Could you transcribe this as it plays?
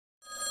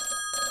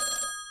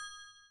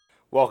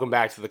Welcome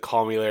back to the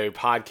Call Me Larry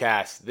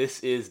podcast. This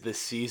is the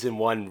season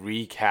 1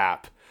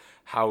 recap.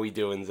 How we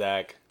doing,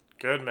 Zach?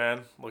 Good,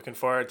 man. Looking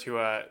forward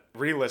to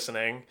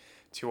re-listening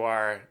to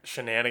our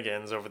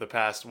shenanigans over the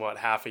past,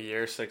 half a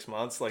year, 6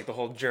 months, like the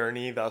whole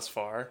journey thus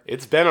far.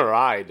 It's been a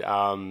ride.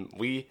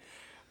 We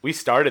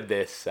started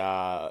this,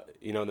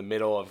 in the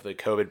middle of the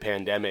COVID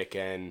pandemic,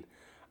 and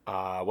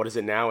what is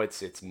it now?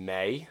 It's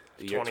May,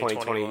 the year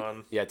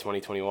 2021. Yeah,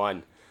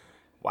 2021.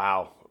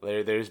 Wow,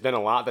 there's been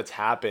a lot that's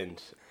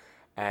happened.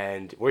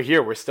 And we're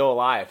here. We're still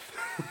alive.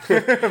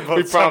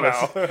 We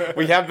promise.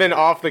 We have been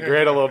off the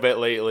grid a little bit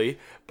lately,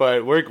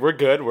 but we're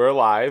good. We're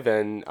alive,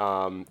 and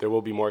there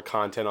will be more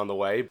content on the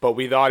way. But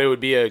we thought it would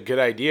be a good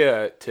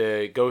idea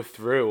to go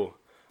through,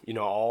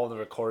 all the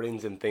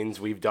recordings and things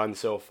we've done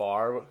so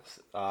far.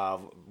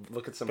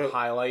 Look at some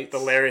highlights. The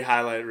Larry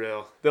highlight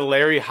reel. The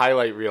Larry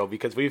highlight reel,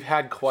 because we've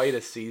had quite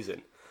a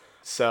season.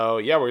 So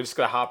yeah, we're just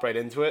gonna hop right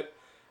into it.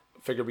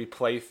 Figured we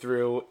play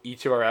through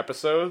each of our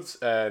episodes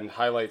and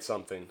highlight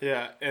something.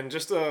 Yeah, and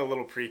just a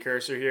little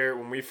precursor here.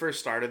 When we first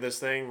started this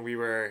thing, we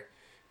were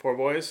poor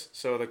boys,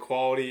 so the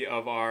quality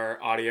of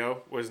our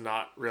audio was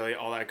not really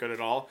all that good at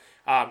all.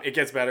 It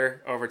gets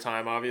better over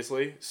time,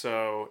 obviously,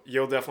 so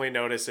you'll definitely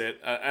notice an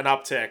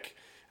uptick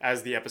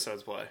as the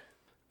episodes play.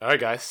 All right,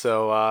 guys,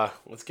 so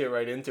let's get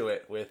right into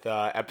it with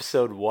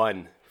episode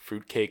 1,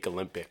 Fruitcake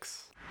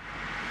Olympics.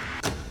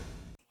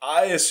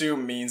 I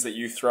assume means that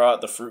you throw out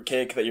the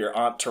fruitcake that your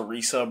Aunt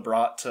Teresa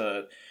brought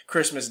to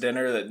Christmas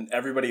dinner that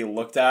everybody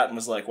looked at and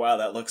was like, wow,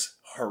 that looks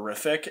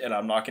horrific and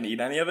I'm not going to eat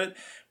any of it.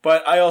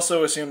 But I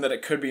also assume that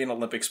it could be an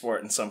Olympic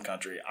sport in some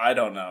country. I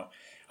don't know.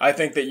 I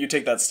think that you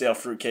take that stale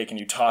fruitcake and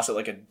you toss it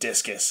like a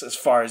discus as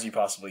far as you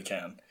possibly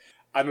can.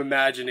 I'm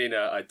imagining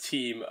a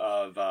team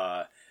of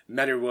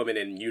men or women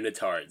in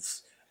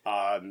unitards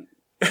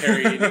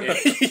carrying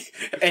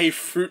a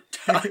fruit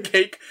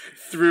cake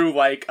through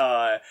like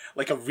a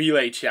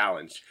relay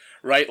challenge,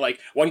 right? Like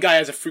one guy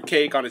has a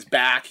fruitcake on his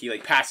back, he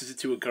passes it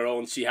to a girl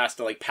and she has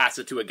to pass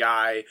it to a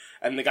guy,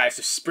 and the guy has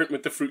to sprint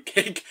with the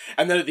fruitcake,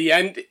 and then at the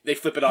end they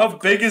flip it off. How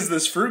big is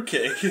this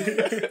fruitcake?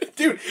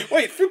 Dude,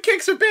 wait,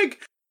 fruitcakes are big.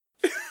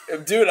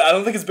 Dude, I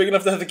don't think it's big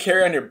enough to have to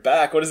carry on your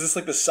back. What is this,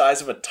 the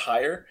size of a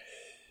tire?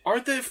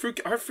 Aren't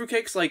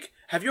fruitcakes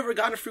have you ever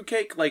gotten a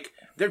fruitcake?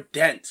 They're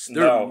dense.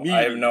 They're No, meaty.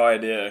 I have no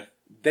idea.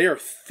 They are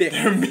thick.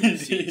 They're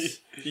meaty.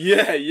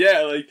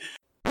 Yeah,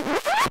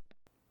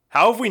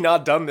 How have we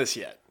not done this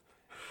yet?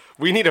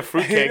 we need a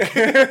fruitcake.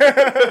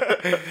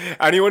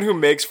 Anyone who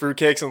makes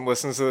fruitcakes and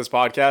listens to this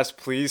podcast,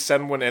 please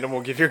send one in and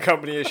we'll give your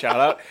company a shout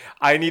out.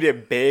 I need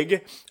it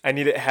big, I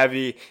need it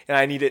heavy, and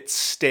I need it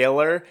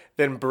staler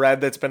than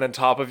bread that's been on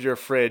top of your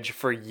fridge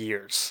for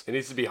years. It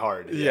needs to be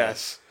hard. Yeah.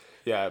 Yes.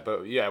 Yeah,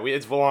 but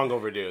it's long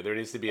overdue. There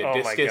needs to be a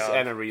discus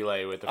and a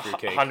relay with the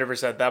fruitcake.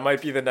 100%. That might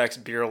be the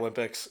next Beer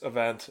Olympics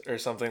event or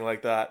something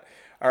like that.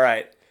 All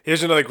right.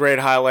 Here's another great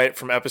highlight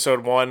from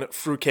episode 1,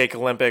 Fruitcake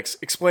Olympics,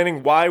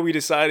 explaining why we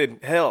decided,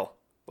 hell,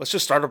 let's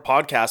just start a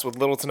podcast with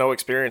little to no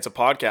experience of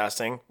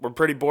podcasting. We're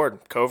pretty bored.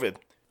 COVID.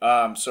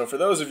 So for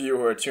those of you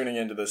who are tuning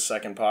into this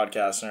second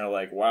podcast and are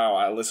like, wow,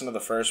 I listened to the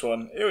first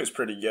one. It was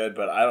pretty good,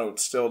 but I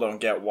still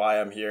don't get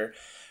why I'm here.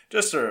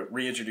 Just to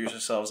reintroduce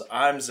ourselves,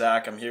 I'm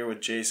Zach. I'm here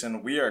with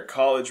Jason. We are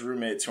college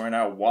roommates who are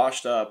now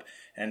washed up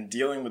and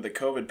dealing with the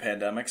COVID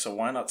pandemic, so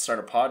why not start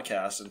a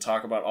podcast and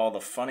talk about all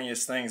the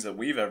funniest things that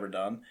we've ever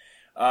done?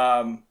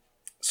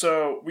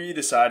 So we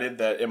decided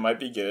that it might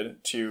be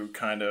good to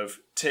kind of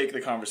take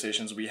the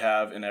conversations we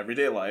have in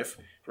everyday life,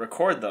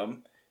 record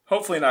them,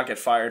 hopefully not get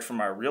fired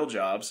from our real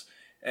jobs,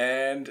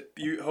 and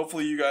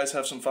hopefully you guys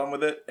have some fun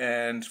with it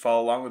and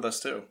follow along with us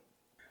too.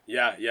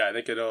 Yeah, I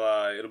think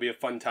it'll be a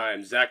fun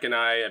time. Zach and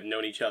I have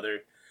known each other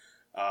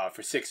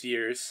for 6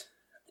 years,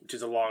 which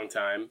is a long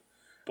time.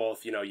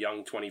 Both,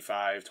 young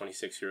 25,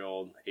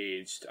 26-year-old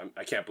aged.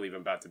 I can't believe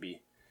I'm about to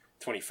be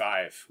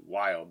 25.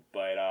 Wild.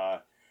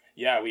 But,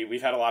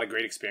 we've had a lot of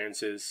great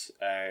experiences,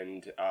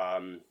 and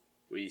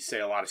we say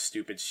a lot of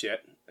stupid shit,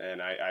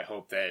 and I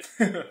hope that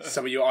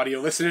some of you audio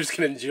listeners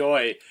can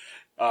enjoy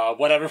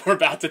whatever we're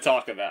about to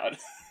talk about.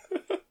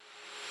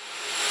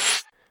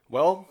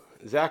 Well,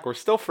 Zach, we're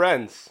still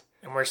friends.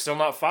 And we're still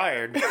not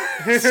fired.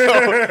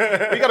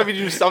 So, we gotta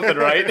do something,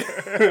 right?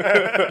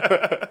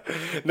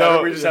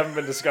 No, we just haven't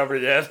been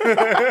discovered yet.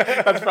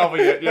 That's probably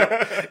it.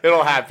 Yeah.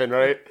 It'll happen,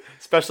 right?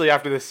 Especially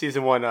after the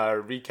season 1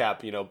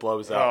 recap,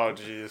 blows up. Oh,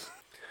 jeez.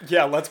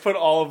 Yeah, let's put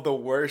all of the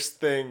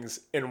worst things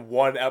in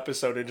one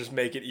episode and just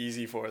make it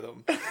easy for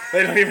them.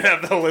 They don't even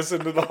have to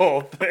listen to the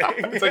whole thing.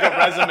 It's like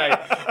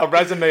a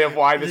resume of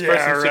why this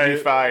person should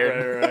be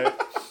fired. Right.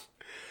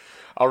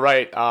 All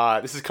right,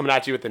 this is coming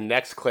at you with the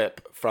next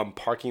clip from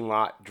Parking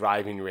Lot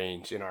Driving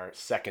Range in our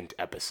second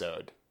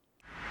episode.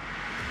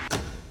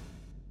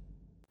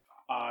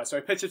 So I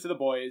pitched it to the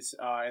boys,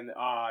 and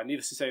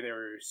needless to say, they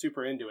were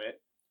super into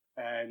it,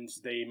 and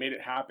they made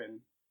it happen.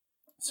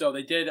 So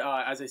they did,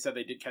 as I said,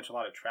 they did catch a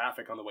lot of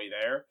traffic on the way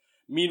there.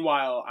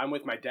 Meanwhile, I'm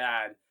with my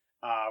dad.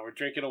 We're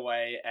drinking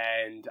away,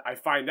 and I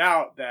find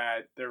out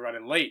that they're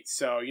running late.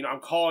 So, I'm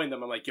calling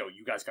them. I'm like, yo,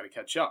 you guys got to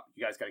catch up.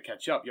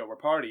 Yo, we're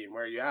partying.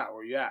 Where are you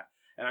at?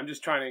 and I'm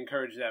just trying to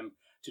encourage them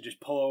to just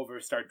pull over,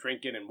 start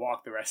drinking, and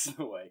walk the rest of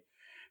the way.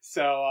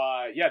 So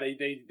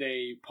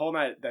they pull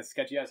in that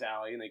sketchy ass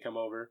alley, and they come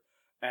over,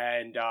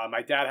 and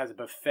my dad has a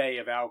buffet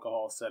of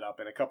alcohol set up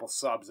and a couple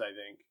subs, I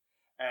think.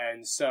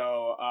 And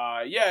so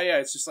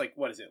it's just like,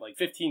 what is it, like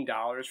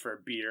 $15 for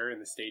a beer in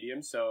the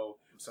stadium? So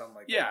something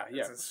like that.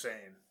 It's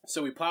insane.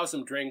 So we plow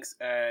some drinks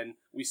and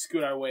we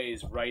scoot our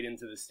ways right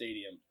into the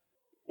stadium.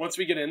 Once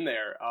we get in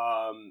there,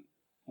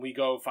 we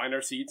go find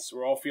our seats.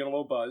 We're all feeling a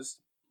little buzzed,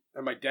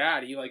 and my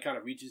dad, he like kind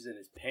of reaches in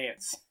his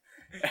pants.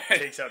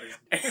 Takes out his...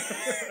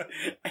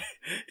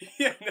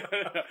 No,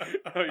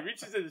 he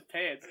reaches in his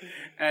pants,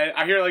 and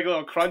I hear like a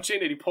little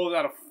crunching, and he pulls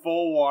out a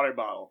full water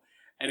bottle,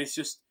 and it's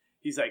just,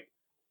 he's like,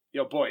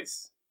 "Yo,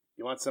 boys,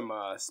 you want some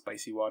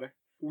spicy water?"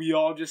 We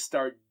all just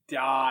start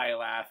die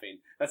laughing.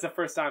 That's the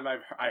first time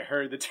I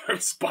heard the term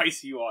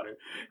spicy water,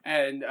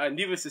 and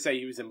needless to say,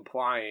 he was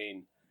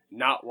implying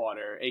not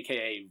water,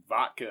 aka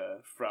vodka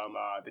from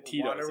the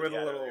Tito's. Water with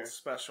a little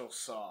special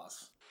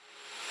sauce.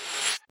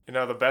 You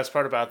know, the best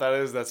part about that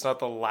is that's not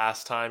the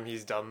last time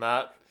he's done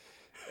that.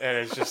 And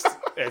it's just,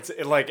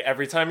 like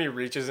every time he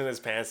reaches in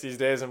his pants these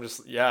days, I'm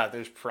just,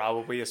 there's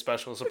probably a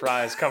special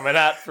surprise coming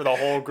for the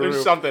whole group.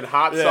 There's something,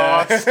 hot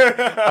sauce,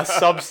 a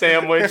sub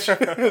sandwich,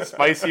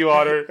 spicy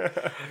water.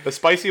 The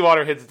spicy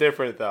water hits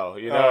different though,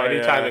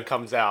 anytime it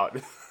comes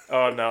out.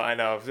 Oh, no, I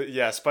know.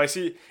 Yeah,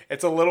 spicy,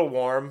 it's a little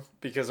warm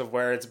because of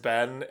where it's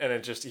been, and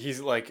it just,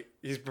 he's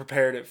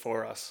prepared it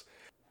for us.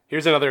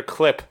 Here's another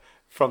clip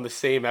from the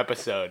same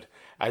episode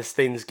as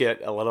things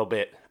get a little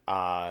bit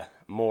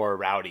more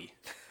rowdy.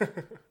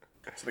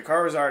 So the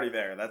car was already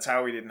there. That's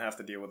how we didn't have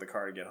to deal with the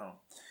car to get home.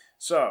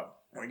 So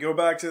we go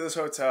back to this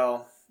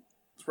hotel.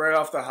 It's right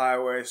off the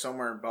highway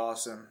somewhere in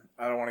Boston.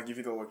 I don't want to give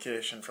you the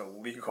location for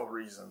legal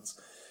reasons.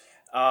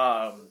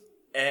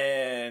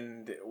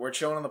 And we're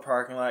chilling in the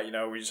parking lot.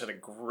 We just had a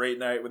great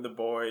night with the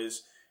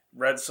boys.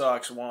 Red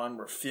Sox won.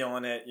 We're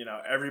feeling it.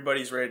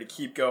 Everybody's ready to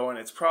keep going.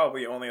 It's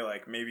probably only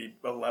like maybe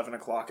 11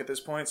 o'clock at this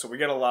point, so we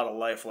got a lot of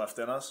life left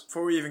in us.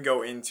 Before we even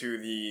go into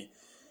the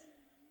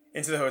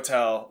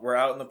hotel, we're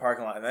out in the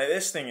parking lot, and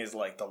this thing is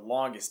like the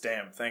longest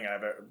damn parking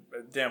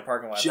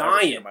lot I've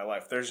ever seen in my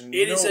life. There's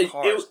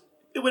cars.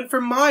 It went for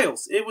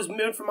miles. It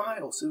went for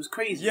miles. It was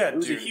crazy. Yeah, it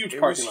was a huge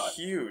parking lot. It was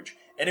huge.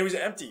 And it was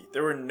empty.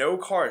 There were no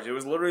cars. It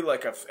was literally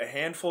like a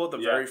handful at the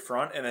very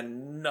front and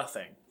then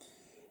nothing.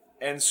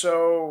 And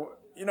so,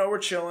 we're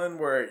chilling.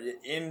 We're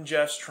in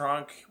Jeff's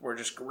trunk. We're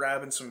just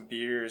grabbing some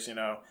beers,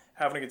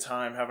 having a good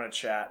time, having a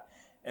chat.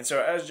 And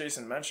so, as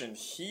Jason mentioned,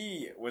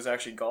 he was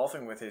actually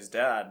golfing with his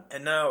dad.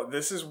 And now,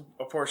 this is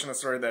a portion of the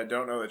story that I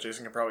don't know that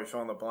Jason can probably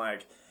fill in the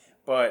blank.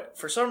 But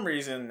for some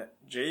reason,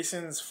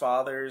 Jason's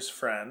father's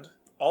friend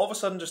all of a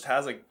sudden just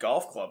has a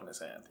golf club in his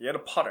hand. He had a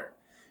putter.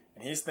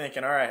 And he's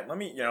thinking, all right, let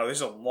me,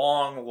 there's a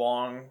long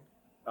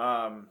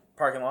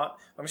parking lot.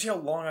 Let me see how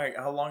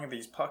long of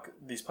these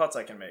putts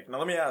I can make. Now,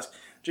 let me ask,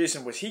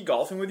 Jason, was he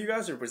golfing with you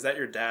guys, or was that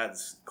your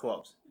dad's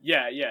clubs?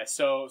 Yeah.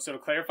 So to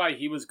clarify,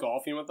 he was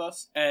golfing with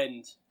us,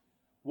 and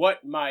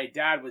what my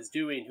dad was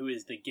doing, who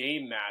is the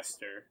game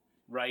master,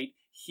 right?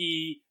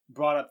 He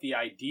brought up the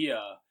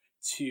idea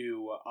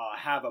to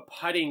have a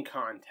putting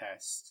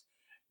contest,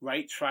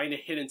 right? Trying to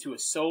hit into a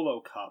solo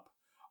cup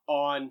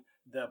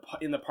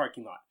in the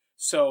parking lot.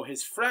 So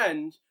his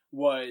friend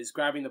was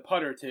grabbing the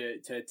putter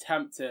to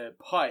attempt to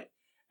putt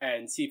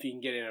and see if he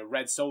can get in a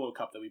red solo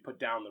cup that we put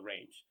down the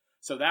range.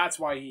 So that's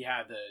why he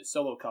had the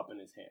solo cup in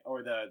his hand,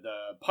 or the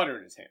putter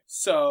in his hand.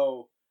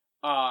 So,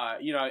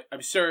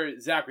 I'm sure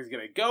Zach was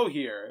going to go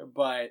here,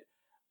 but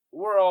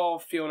we're all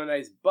feeling a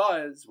nice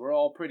buzz. We're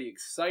all pretty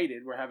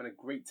excited. We're having a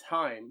great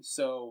time.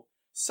 So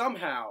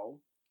somehow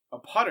a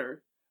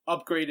putter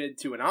upgraded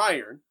to an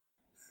iron,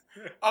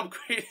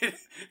 upgraded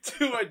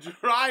to a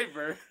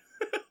driver.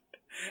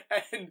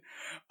 And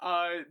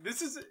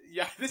this is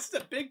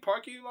a big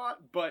parking lot,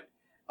 but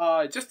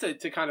just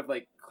to kind of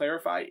like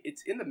clarify,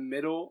 it's in the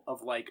middle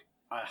of like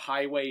a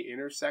highway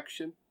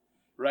intersection,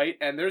 right?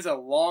 And there's a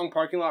long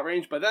parking lot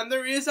range, but then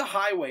there is a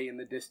highway in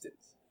the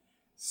distance.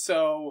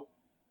 So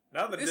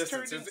not the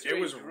distance, it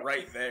was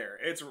right there.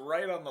 It's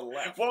right on the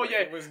left. Well,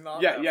 yeah, it was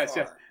not that far. Yes.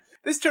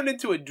 This turned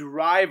into a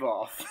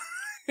drive-off.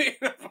 In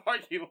a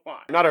parking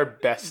lot. Not our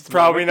best.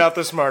 Probably not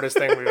the smartest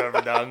thing we've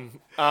ever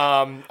done.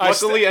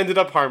 Luckily ended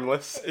up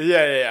harmless.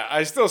 Yeah.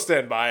 I still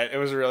stand by it. It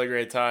was a really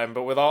great time.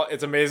 But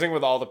it's amazing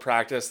with all the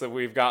practice that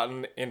we've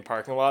gotten in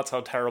parking lots,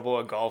 how terrible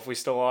at golf we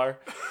still are.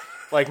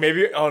 Like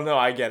maybe, oh no,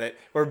 I get it.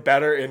 We're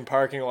better in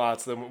parking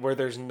lots than where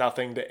there's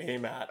nothing to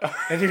aim at.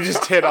 And you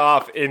just hit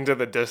off into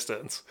the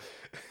distance.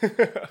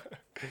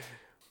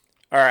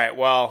 All right,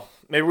 well,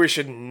 maybe we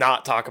should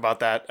not talk about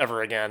that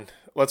ever again.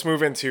 Let's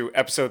move into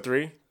episode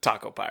 3,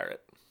 Taco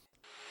Pirate.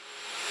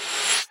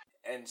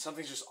 And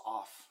something's just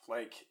off.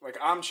 Like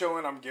I'm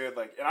chilling, I'm good.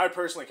 And I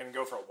personally can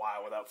go for a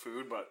while without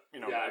food, but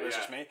that's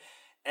just me.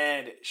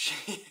 And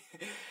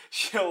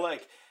she'll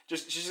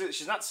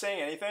she's not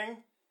saying anything,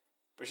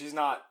 but she's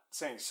not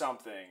saying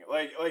something.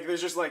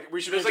 There's just we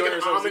should. There's be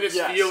an ominous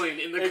feeling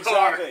in the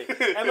car.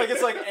 Exactly. And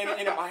it's and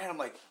in my head I'm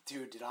like,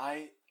 dude, did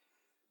I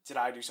did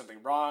I do something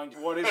wrong?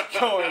 What is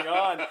going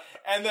on?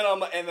 And then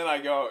I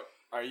go,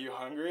 are you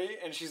hungry?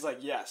 And she's like,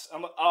 yes.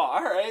 I'm like, oh,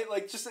 all right.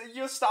 Like, just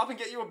stop and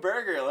get you a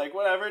burger. Like,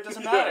 whatever. It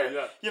doesn't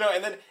matter. Yeah.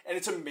 And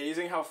it's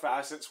amazing how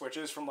fast it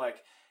switches from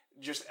like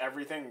just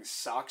everything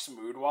sucks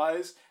mood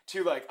wise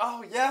to like,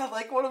 oh yeah,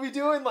 like what are we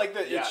doing? Like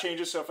it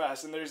changes so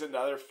fast. And there's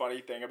another funny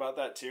thing about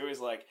that too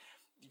is like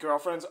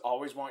girlfriends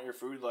always want your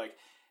food. Like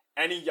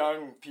any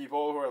young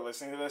people who are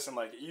listening to this, and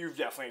like you've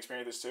definitely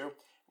experienced this too.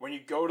 When you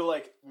go to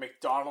like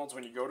McDonald's,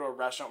 when you go to a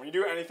restaurant, when you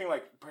do anything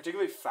like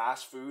particularly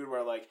fast food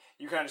where like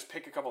you kind of just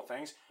pick a couple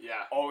things,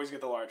 always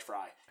get the large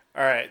fry.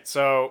 All right,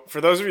 so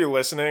for those of you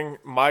listening,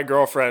 my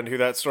girlfriend, who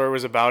that story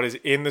was about, is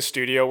in the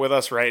studio with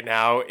us right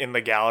now in the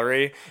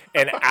gallery.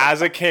 And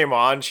as it came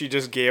on, she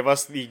just gave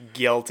us the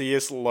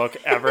guiltiest look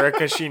ever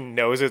because she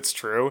knows it's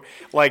true.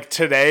 Like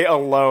today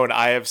alone,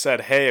 I have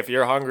said, hey, if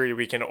you're hungry,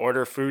 we can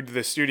order food to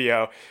the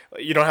studio.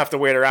 You don't have to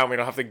wait around. We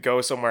don't have to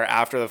go somewhere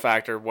after the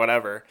fact or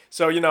whatever.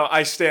 So,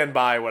 I stand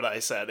by what I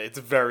said. It's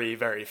very,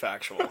 very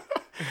factual.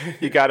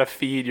 You gotta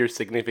feed your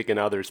significant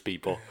others,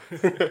 people.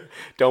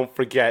 Don't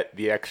forget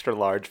the extra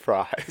large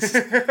fries.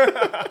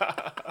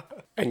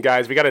 And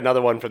guys, we got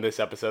another one from this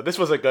episode. This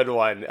was a good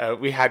one.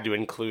 We had to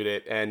include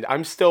it, and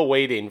I'm still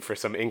waiting for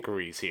some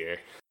inquiries here.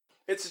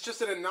 It's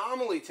just an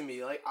anomaly to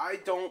me. Like, I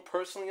don't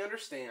personally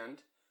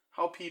understand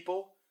how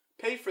people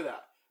pay for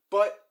that.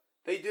 But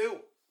they do.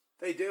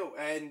 They do.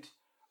 And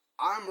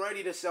I'm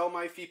ready to sell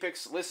my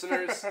FeePix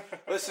listeners.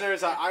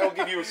 I'll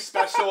give you a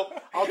special.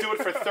 I'll do it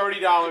for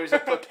 $30 a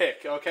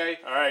pick, okay?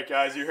 All right,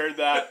 guys, you heard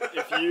that.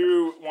 If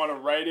you want to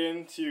write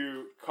in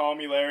to Call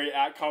Me Larry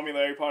at Call Me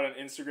Larry Pod on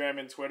Instagram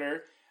and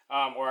Twitter,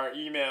 or our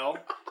email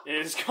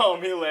is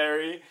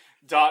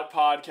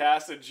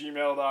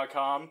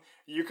callmelarry.podcast@gmail.com.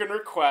 You can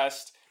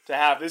request to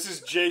have, this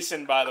is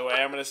Jason, by the way.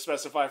 I'm going to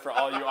specify for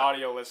all you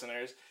audio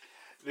listeners.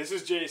 This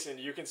is Jason.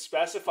 You can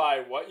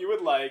specify what you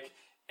would like.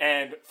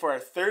 And for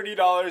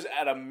 $30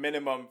 at a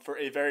minimum for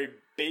a very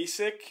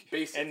basic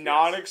and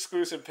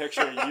non-exclusive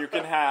picture, you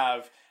can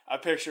have a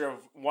picture of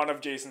one of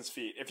Jason's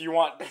feet. If you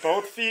want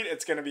both feet,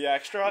 it's going to be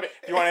extra. If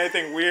you want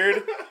anything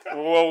weird,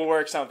 we'll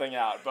work something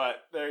out.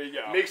 But there you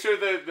go. Make sure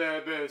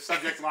the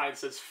subject line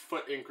says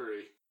foot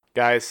inquiry.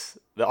 Guys,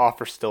 the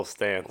offer still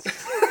stands.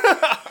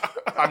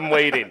 I'm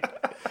waiting.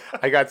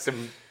 I got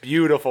some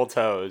beautiful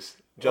toes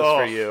just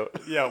for you.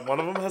 Yeah, one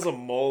of them has a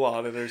mole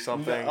on it or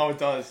something. Oh, it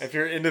does. If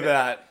you're into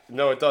that.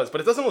 No, it does.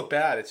 But it doesn't look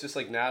bad. It's just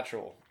like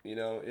natural.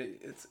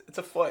 It's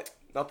a foot.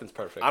 Nothing's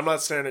perfect. I'm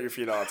not staring at your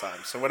feet all the time.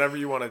 So whatever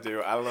you want to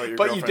do, I don't know what your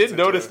But you did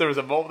notice there was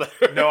a mole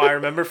there. No, I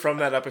remember from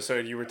that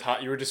episode you were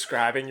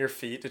describing your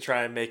feet to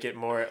try and make it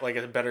more like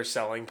a better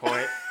selling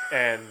point,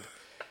 and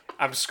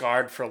I'm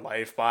scarred for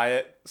life by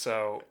it.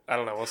 So I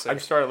don't know. We'll see. I'm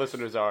sure our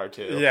listeners are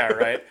too. Yeah,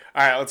 right.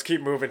 All right, let's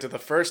keep moving to the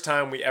first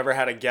time we ever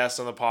had a guest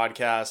on the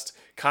podcast,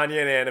 Kanye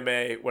and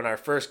Anime, when our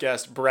first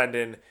guest,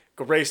 Brendan,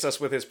 graced us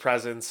with his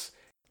presence.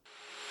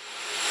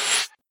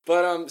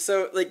 But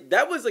so like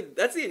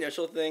that's the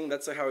initial thing.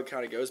 That's like how it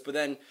kind of goes. But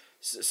then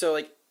so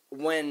like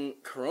when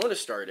Corona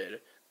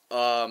started,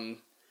 all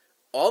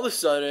of a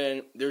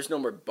sudden there's no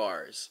more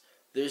bars.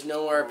 There's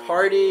no more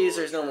parties.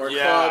 There's no more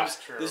clubs.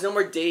 True. There's no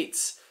more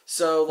dates.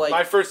 So like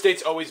my first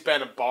date's always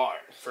been a bar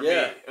for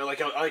Yeah. me, like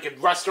a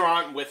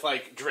restaurant with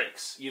like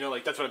drinks.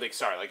 Like that's what I think.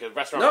 Sorry, like a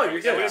restaurant. No, with you're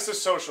drinks. good. It's a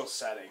social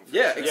setting.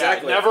 Yeah, sure.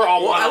 exactly. Yeah, never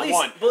all Well, at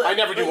one-on-one. least- but- I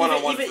never do but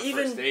one-on-one for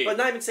even, first date. But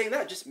not even saying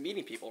that, just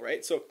meeting people,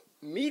 right? So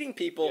meeting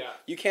people, Yeah.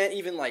 you can't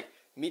even like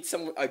meet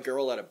a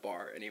girl at a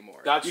bar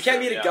anymore. That's you can't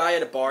true, meet yeah. a guy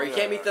at a bar. You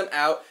can't meet them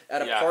out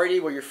at a Yeah.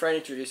 party where your friend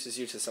introduces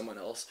you to someone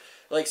else.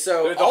 Like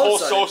so, The all whole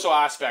of a sudden, social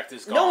aspect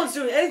is gone. no one's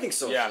doing anything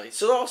socially. Yeah.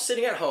 So they're all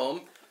sitting at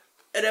home,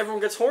 and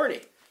everyone gets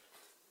horny,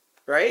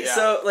 right? Yeah.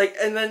 So like,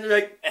 and then you're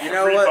like, you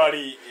know what?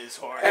 Everybody is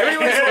horny.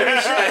 Everyone's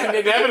and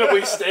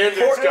inevitably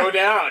standards go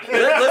down.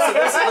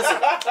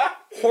 Listen.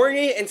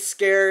 Horny and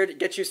scared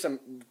get you some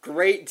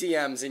great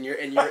DMs in your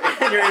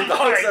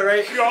inbox, all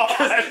right?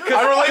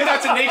 I relate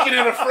that to Naked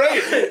and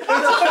Afraid.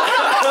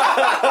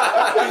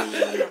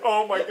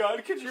 Oh my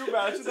god, could you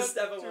imagine Just a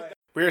that? step away.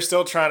 We are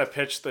still trying to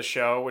pitch the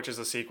show, which is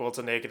a sequel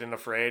to Naked and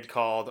Afraid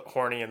called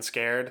Horny and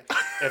Scared.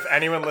 If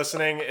anyone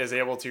listening is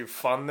able to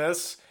fund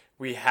this,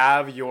 we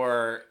have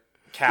your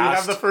We cast.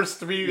 have the first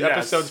 3 Yes.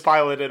 episodes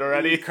piloted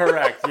already.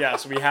 Correct,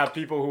 yes. We have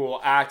people who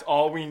will act.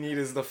 All we need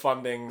is the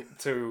funding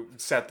to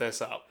set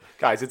this up.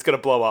 Guys, it's going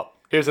to blow up.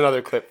 Here's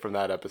another clip from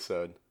that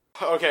episode.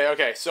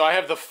 Okay. So I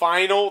have the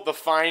final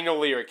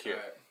lyric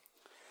here.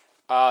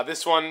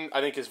 This one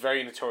I think is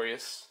very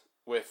notorious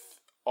with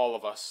all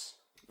of us.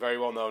 Very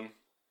well known.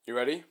 You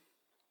ready?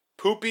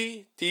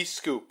 Poopy dee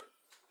scoop.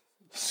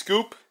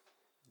 Scoop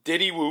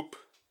diddy whoop.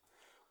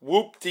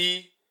 Whoop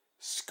dee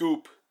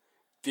scoop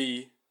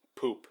dee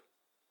poop.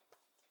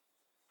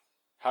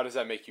 How does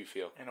that make you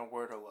feel? In a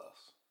word or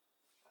less.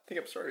 I think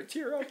I'm starting to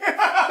tear up.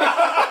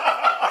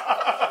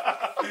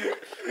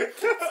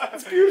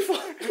 It's beautiful.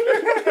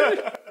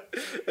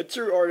 A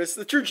true artist,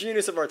 the true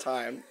genius of our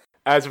time.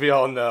 As we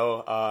all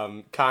know,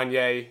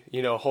 Kanye,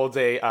 holds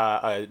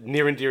a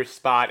near and dear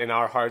spot in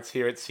our hearts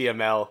here at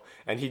CML,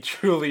 and he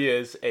truly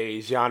is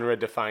a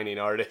genre-defining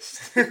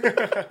artist.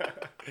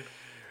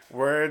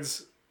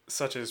 Words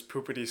such as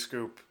poopity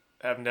scoop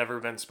have never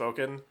been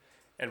spoken,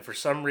 and for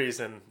some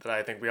reason that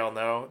I think we all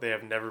know, they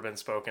have never been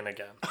spoken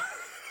again.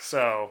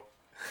 So,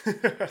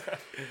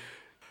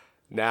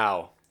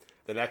 Now,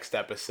 the next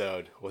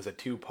episode was a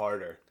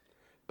two-parter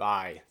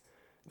by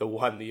the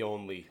one, the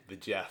only, the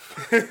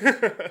Jeff.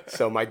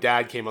 So my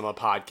dad came on the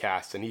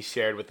podcast and he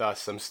shared with us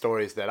some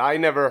stories that I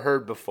never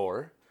heard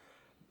before,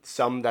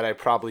 some that I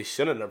probably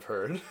shouldn't have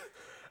heard,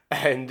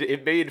 and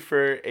it made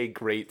for a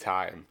great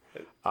time.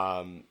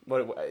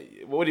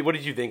 What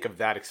did you think of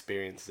that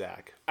experience,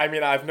 Zach? I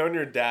mean, I've known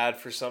your dad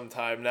for some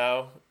time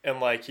now, and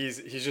like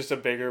he's just a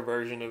bigger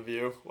version of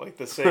you, like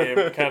the same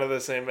kind of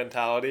the same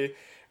mentality.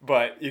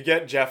 But you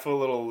get Jeff a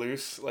little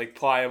loose, like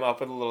ply him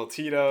up with a little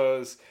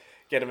Tito's,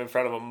 get him in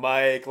front of a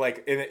mic,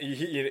 like and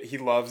he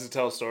loves to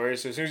tell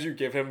stories. So as soon as you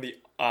give him the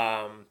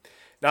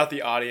not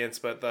the audience,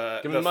 but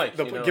Give him the mic,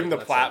 give him the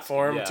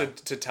platform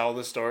sense. to tell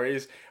the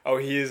stories. Oh,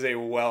 he is a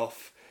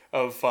wealth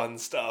of fun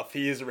stuff.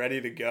 He is ready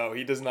to go.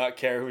 He does not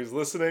care who's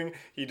listening.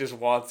 He just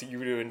wants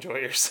you to enjoy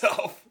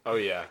yourself. Oh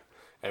yeah,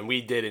 and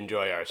we did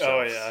enjoy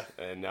ourselves. Oh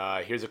yeah,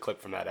 and here's a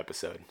clip from that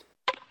episode.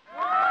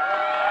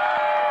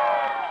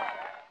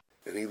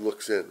 And he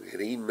looks in and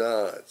he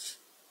nods,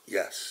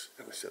 yes.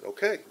 And I said,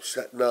 okay, I'm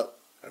setting up.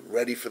 I'm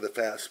ready for the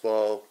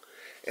fastball.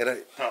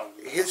 And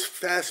his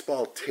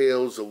fastball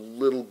tails a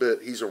little bit.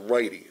 He's a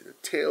righty.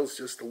 It tails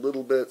just a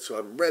little bit, so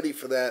I'm ready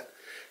for that.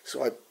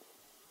 So I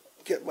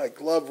get my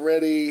glove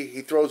ready.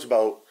 He throws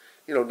about,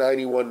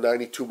 91,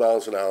 92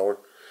 miles an hour.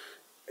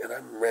 And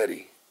I'm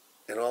ready.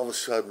 And all of a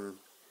sudden,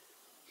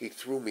 he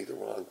threw me the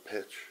wrong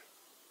pitch.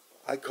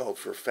 I called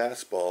for a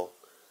fastball,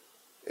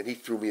 and he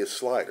threw me a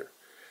slider.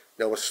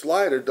 Now, a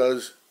slider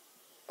does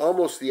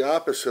almost the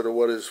opposite of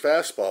what his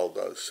fastball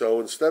does. So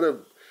instead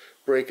of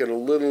breaking a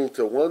little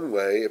to one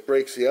way, it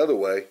breaks the other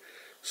way.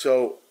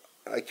 So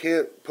I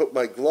can't put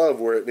my glove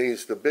where it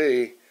needs to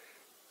be,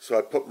 so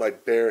I put my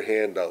bare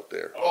hand out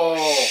there. Oh,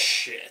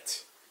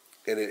 shit.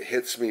 And it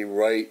hits me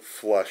right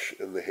flush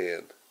in the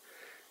hand.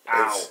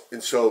 Ow.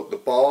 And so the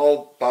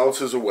ball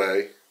bounces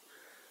away.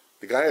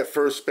 The guy at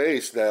first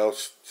base now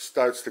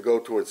starts to go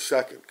towards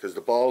second because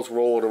the ball's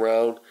rolling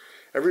around.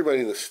 Everybody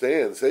in the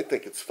stands, they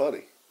think it's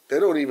funny. They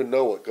don't even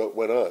know what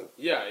went on.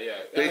 Yeah.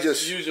 They As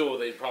just- usual.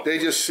 They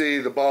just see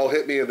the ball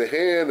hit me in the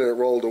hand and it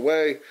rolled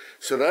away.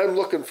 So then I'm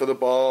looking for the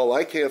ball.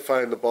 I can't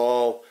find the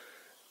ball.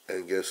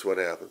 And guess what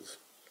happens?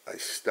 I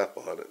step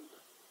on it.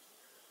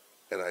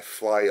 And I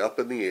fly up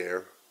in the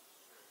air.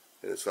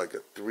 And it's like a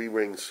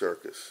 3-ring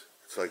circus.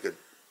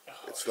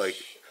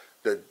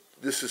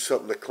 This is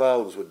something the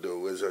clowns would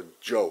do as a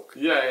joke.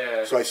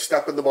 Yeah. So I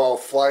step in the ball,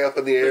 fly up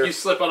in the air. You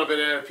slip on a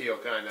banana peel,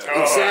 kind of.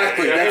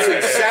 Exactly. That's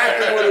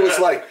exactly what it was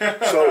like.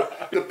 So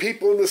the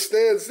people in the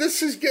stands,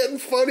 this is getting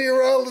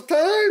funnier all the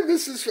time.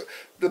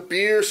 The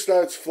beer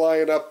starts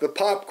flying up, the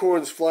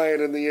popcorn's flying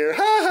in the air.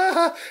 Ha ha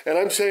ha! And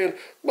I'm saying,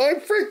 my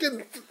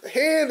freaking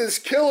hand is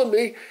killing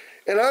me,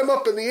 and I'm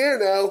up in the air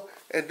now.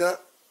 And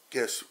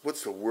guess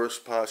what's the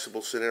worst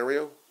possible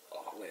scenario?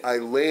 I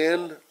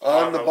land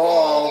on the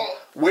ball.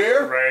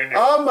 Where? Right.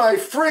 On my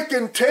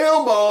freaking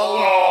tailbone.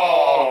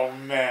 Oh,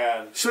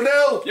 man. So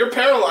now You're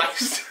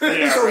paralyzed. so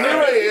here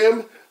I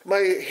am, my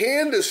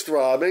hand is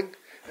throbbing,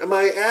 and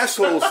my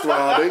asshole's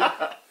throbbing,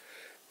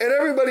 and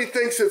everybody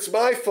thinks it's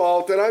my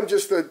fault, and I'm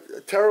just a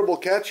terrible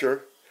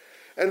catcher.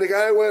 And the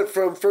guy went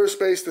from first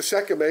base to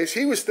second base.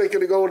 He was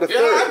thinking of going to Yeah,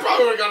 I third.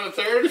 probably would have gone to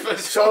third if I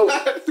So,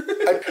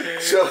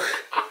 saw that.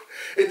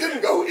 It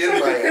didn't go in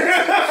my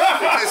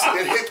ass.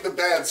 It hit the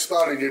bad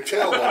spot in your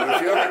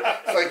tailbone.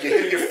 It's like you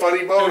hit your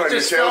funny bone on your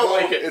just felt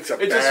tailbone. like it. It's a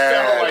It bad, just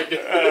felt like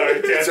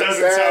it. it's a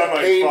bad,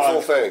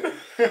 painful thing.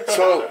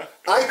 So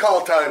I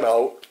call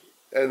timeout,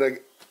 and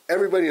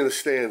everybody in the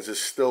stands is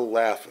still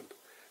laughing.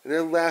 And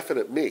they're laughing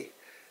at me.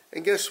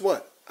 And guess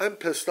what? I'm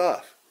pissed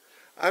off.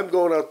 I'm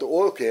going out the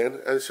oil can,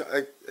 and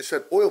I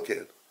said, oil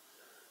can.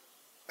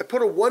 I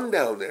put a 1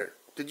 down there.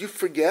 Did you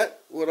forget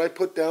what I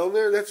put down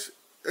there? That's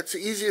the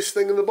easiest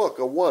thing in the book,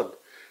 a 1.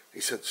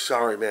 He said,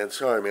 sorry, man.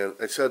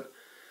 I said,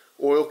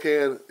 oil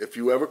can, if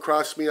you ever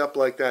cross me up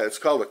like that, it's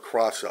called a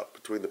cross-up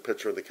between the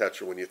pitcher and the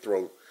catcher when you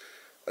throw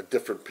a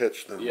different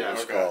pitch than what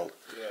it's called.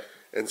 Yeah.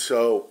 And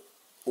so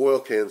oil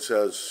can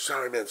says,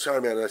 sorry, man.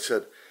 And I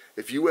said,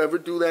 if you ever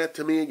do that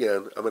to me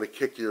again, I'm going to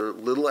kick your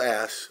little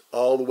ass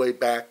all the way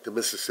back to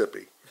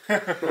Mississippi.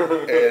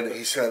 And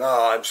he said,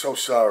 oh, I'm so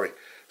sorry.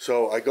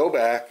 So I go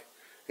back,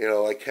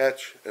 I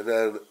catch, and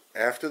then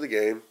after the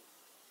game,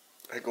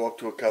 I go up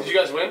to a cover. Did you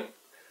guys win?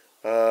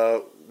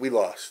 We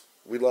lost.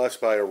 We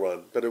lost by a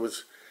run, but it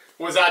was.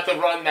 Was that the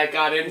run that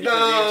got in?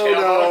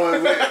 No.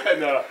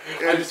 No.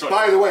 And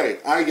by the way,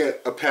 I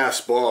get a pass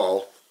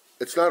ball.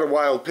 It's not a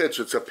wild pitch.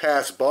 It's a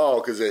pass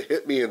ball because it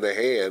hit me in the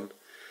hand.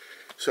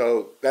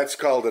 So that's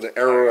called an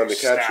error on the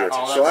catcher.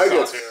 So I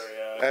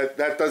get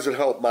that doesn't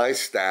help my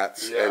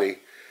stats any.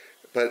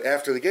 But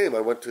after the game, I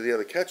went to the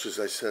other catchers.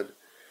 I said,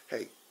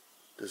 "Hey,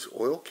 does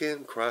Oil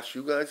Can cross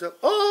you guys up?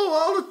 Oh,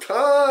 all the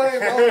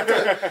time. And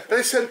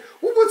I said,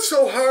 well, what's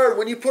so hard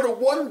when you put a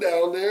 1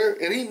 down there?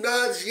 And he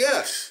nods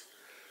yes.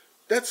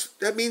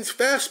 That means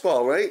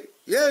fastball, right?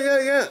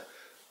 Yeah.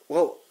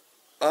 Well,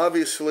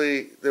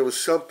 obviously there was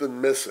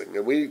something missing,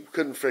 and we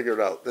couldn't figure it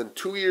out. Then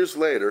 2 years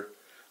later,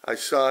 I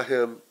saw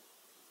him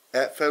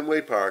at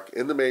Fenway Park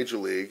in the major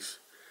leagues,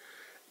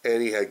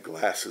 and he had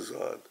glasses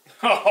on.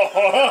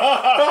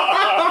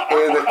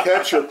 And the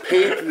catcher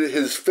painted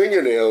his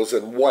fingernails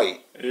in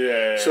white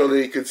so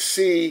that he could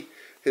see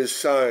his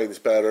signs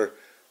better.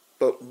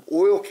 But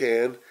Oil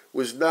Can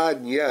was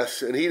nodding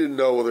yes, and he didn't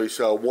know whether he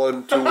saw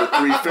 1, 2, or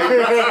 3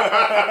 fingers.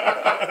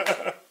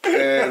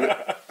 And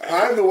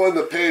I'm the one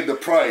that paid the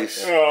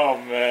price. Oh,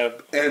 man.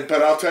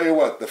 But I'll tell you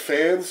what, the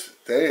fans,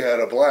 they had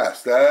a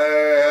blast. They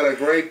had a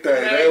great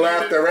day. They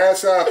laughed their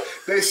ass off.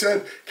 They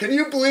said, can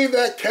you believe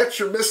that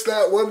catcher missed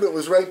that one that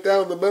was right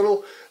down the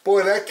middle?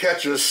 Boy, that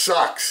catcher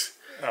sucks.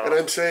 Oh. And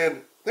I'm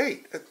saying,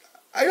 wait,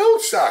 I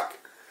don't suck.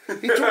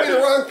 He threw me the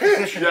wrong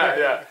pitch.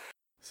 Yeah.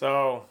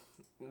 So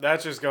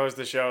that just goes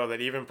to show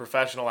that even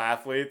professional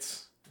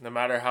athletes, no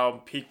matter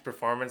how peak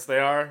performance they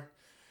are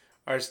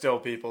still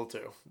people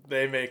too.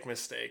 They make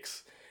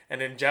mistakes.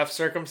 And in Jeff's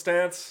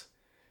circumstance,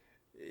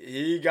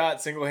 he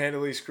got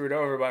single-handedly screwed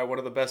over by one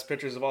of the best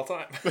pitchers of all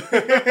time.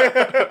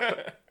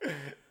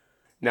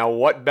 Now,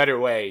 what better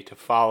way to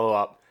follow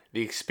up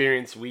the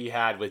experience we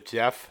had with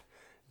Jeff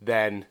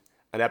than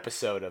an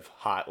episode of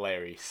Hot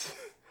Larry's?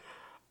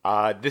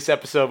 This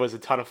episode was a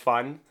ton of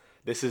fun.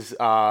 This is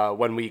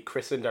when we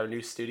christened our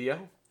new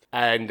studio.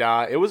 And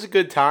it was a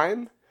good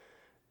time.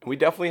 We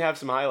definitely have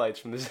some highlights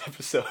from this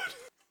episode.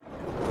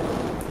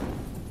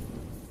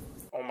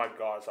 Oh my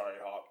god, sorry,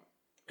 hot.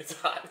 It's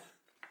hot.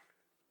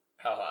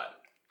 How hot?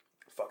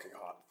 Fucking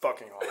hot.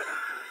 Fucking hot.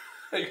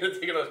 Are you going to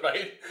take another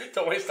bite?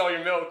 Don't waste all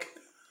your milk.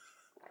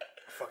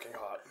 Fucking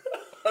hot.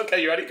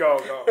 Okay, you ready? Go.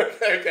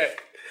 Okay.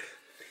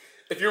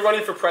 If you're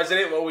running for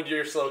president, what would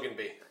your slogan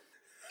be?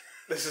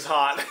 This is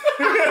hot.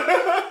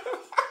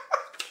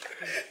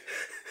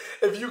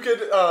 If you could,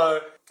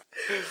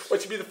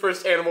 what should be the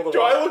first animal to walk?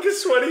 Do I look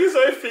as sweaty as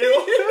I feel?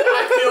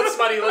 I feel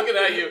sweaty looking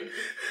at you.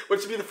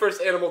 What should be the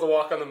first animal to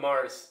walk on the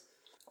Mars?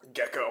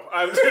 Gecko.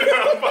 I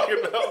don't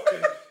fucking know.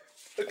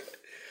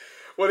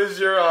 What is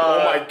your,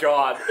 oh my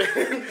god.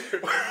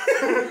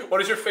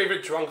 What is your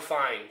favorite drunk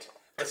find?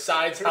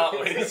 Besides Hot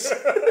Wings?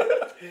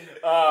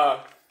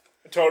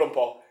 Totem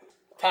pole.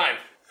 Time.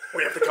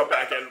 We have to cut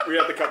back in.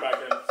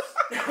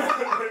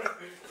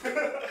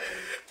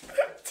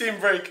 Team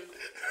break.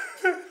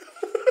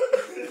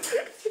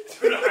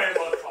 Dude, I am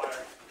on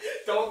fire.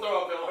 Don't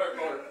throw up, it'll hurt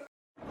more.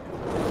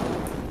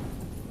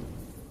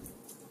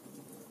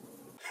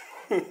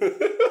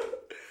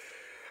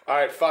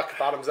 Alright, fuck,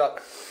 bottoms up.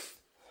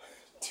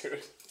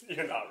 Dude,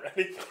 you're not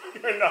ready.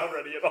 You're not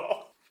ready at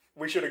all.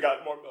 We should have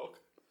gotten more milk.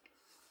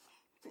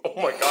 Oh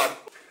my god.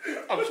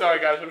 I'm sorry,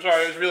 guys. I'm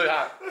sorry. It was really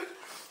hot.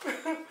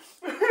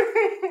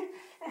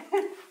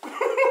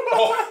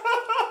 Oh,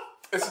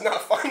 this is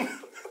not fun.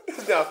 This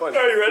is not fun.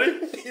 Are you ready?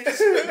 You just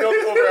spit milk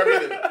over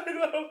everything. I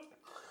know.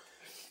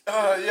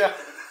 Yeah.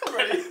 I'm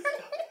ready.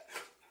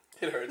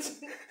 It hurts.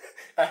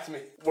 Ask me.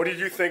 What did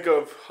you think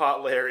of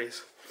Hot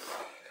Larry's?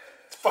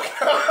 It's fucking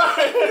hot.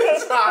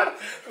 It's hot.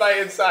 My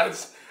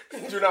insides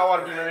do not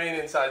want to remain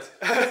insides.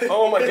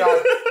 Oh my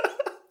god.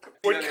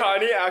 Would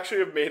Kanye actually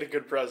have made a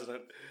good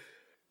president?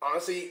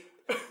 Honestly,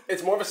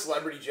 it's more of a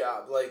celebrity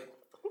job. Like,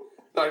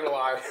 not gonna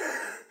lie.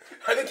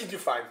 I think he'd do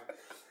fine.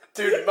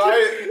 Dude,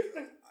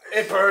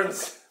 it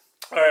burns.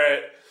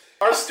 Alright.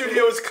 Our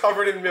studio is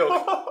covered in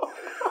milk.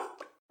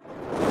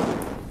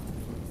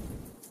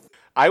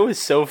 I was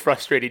so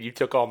frustrated you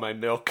took all my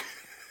milk.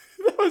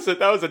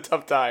 That was a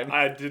tough time.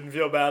 I didn't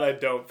feel bad. I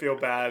don't feel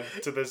bad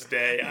to this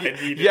day. I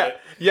needed it.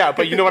 Yeah,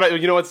 but you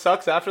know what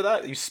sucks after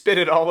that? You spit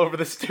it all over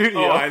the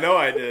studio. Oh, I know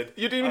I did.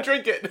 You didn't even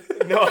drink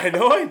it. No, I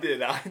know I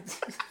did. I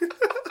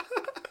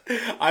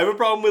have a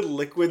problem with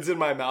liquids in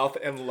my mouth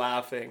and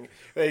laughing.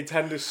 They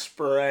tend to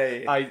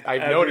spray. I've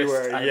everywhere.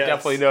 noticed. I've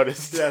definitely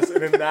noticed. Yes,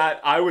 and in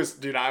that, I was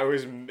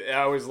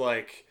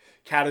like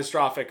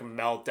catastrophic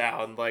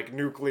meltdown, like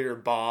nuclear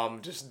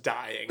bomb, just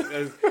dying.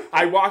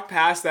 I walked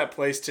past that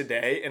place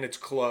today and it's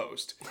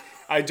closed.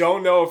 I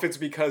don't know if it's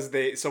because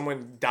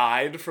someone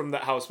died from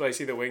how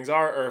spicy the wings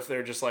are, or if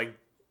they're just like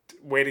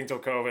waiting till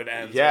COVID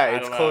ends. Yeah,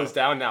 it's closed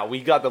down now.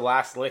 We got the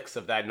last licks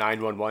of that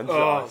 911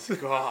 sauce. Oh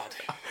god.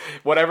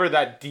 Whatever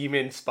that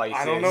demon spice is.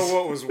 I don't know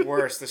what was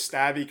worse, the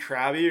stabby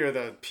crabby or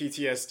the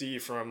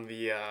PTSD from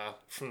the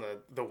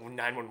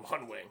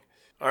 911 wing.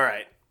 All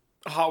right.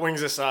 Hot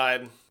wings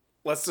aside,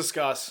 let's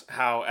discuss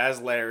how, as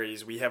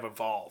Larrys, we have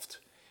evolved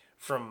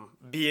from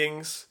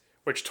beings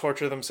which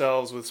torture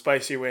themselves with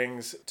spicy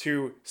wings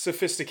to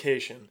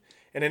sophistication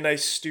in a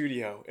nice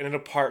studio, in an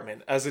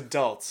apartment, as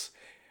adults.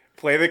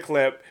 Play the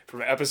clip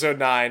from episode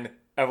 9,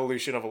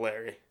 Evolution of a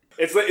Larry.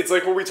 It's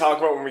like what we talk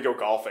about when we go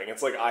golfing.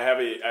 It's like I have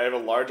a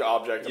large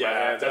object in my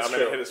hands, and I'm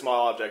going to hit a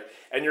small object,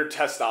 and your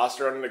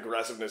testosterone and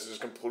aggressiveness is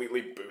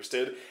completely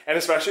boosted. And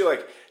especially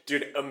like,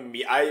 dude,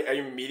 I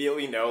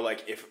immediately know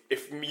like if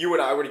you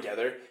and I were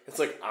together, it's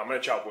like I'm going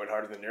to chop wood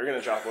harder than you're going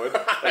to chop wood.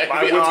 Like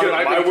my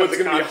wood's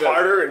going to be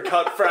harder and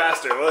cut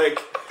faster. Like.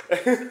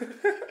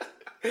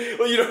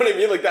 Well, you know what I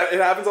mean? Like that, it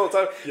happens all the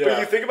time. Yeah. But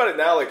you think about it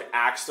now, like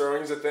axe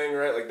throwing's a thing,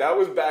 right? Like that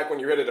was back when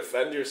you had to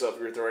defend yourself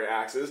if you were throwing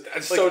axes.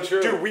 That's like, so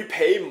true. Dude, we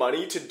pay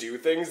money to do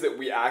things that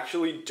we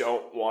actually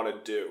don't want to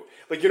do.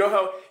 Like, you know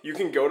how you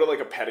can go to like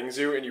a petting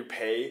zoo and you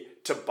pay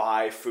to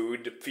buy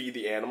food to feed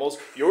the animals?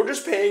 You're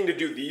just paying to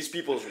do these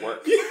people's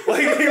work.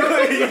 Like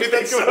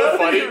that's so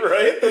funny,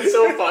 right? That's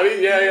so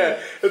funny. Yeah.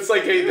 It's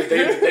like, hey,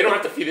 they don't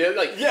have to feed it.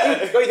 Like,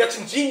 yeah, dude, that's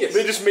ingenious.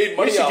 They just made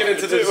money. You should get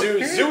into the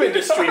zoo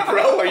industry,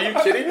 bro. Are you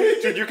kidding me?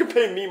 Dude, you can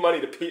pay me money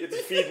to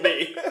feed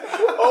me.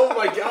 Oh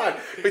my god!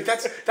 But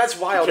that's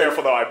wild. Be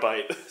careful though, I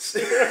bite.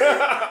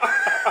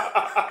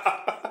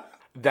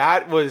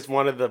 That was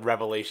one of the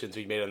revelations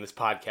we made on this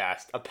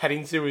podcast. A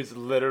petting zoo is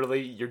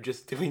literally you're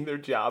just doing their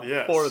job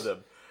for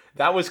them.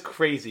 That was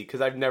crazy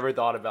because I've never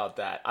thought about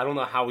that. I don't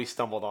know how we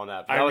stumbled on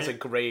that. But that was a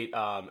great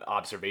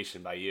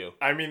observation by you.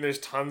 I mean, there's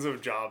tons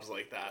of jobs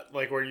like that,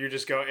 like where you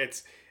just go.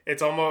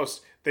 It's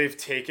almost they've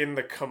taken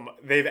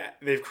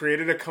they've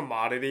created a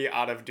commodity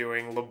out of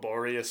doing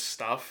laborious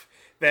stuff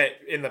that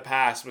in the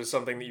past was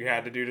something that you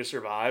had to do to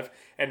survive,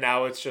 and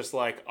now it's just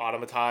like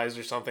automatized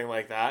or something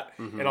like that,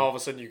 and all of a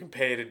sudden you can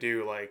pay to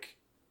do like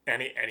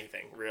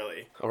anything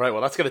really. All right,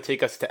 well that's gonna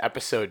take us to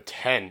episode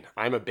 10.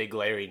 I'm a Big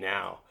Larry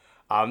now.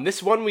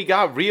 This one we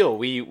got real.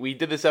 We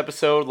did this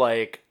episode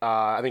like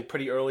I think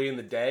pretty early in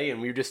the day,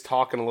 and we were just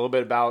talking a little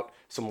bit about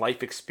some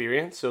life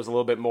experience. So it was a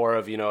little bit more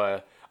of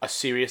a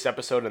serious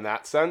episode in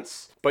that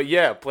sense. But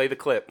yeah, play the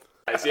clip.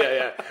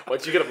 Yeah.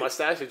 Once you get a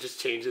mustache, it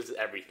just changes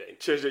everything.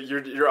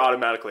 You're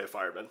automatically a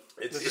fireman.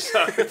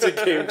 It's a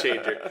game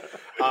changer.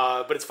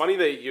 But it's funny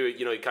that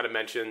you kind of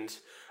mentioned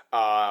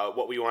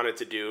what we wanted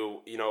to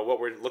do. What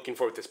we're looking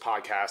for with this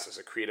podcast as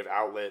a creative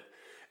outlet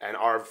and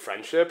our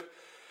friendship,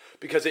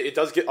 because it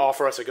does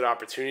offer us a good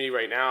opportunity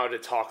right now to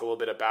talk a little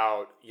bit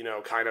about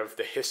kind of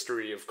the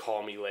history of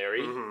Call Me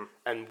Larry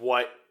and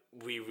what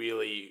we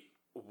really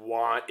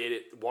want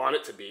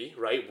it to be,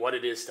 right? What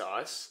it is to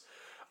us.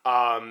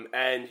 And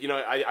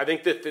I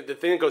think that the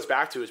thing that goes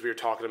back to is we were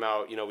talking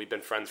about, we've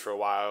been friends for a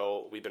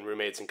while, we've been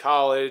roommates in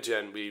college,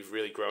 and we've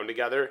really grown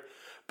together.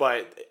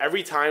 But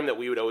every time that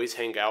we would always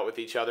hang out with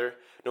each other,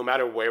 no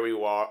matter where we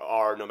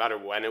are, no matter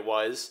when it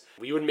was,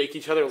 we would make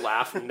each other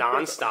laugh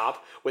nonstop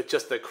with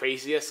just the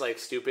craziest, like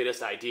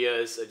stupidest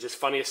ideas, just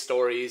funniest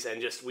stories,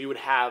 and just we would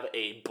have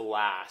a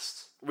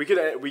blast. We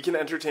can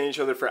entertain each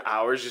other for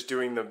hours just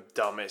doing the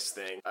dumbest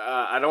thing.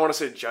 I don't want to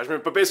say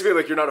judgment, but basically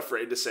like you're not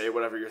afraid to say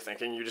whatever you're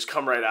thinking. You just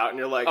come right out and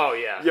you're like, oh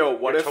yeah, yo,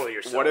 what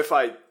if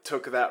I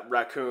took that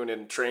raccoon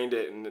and trained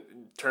it and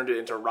turned it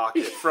into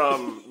Rocket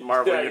from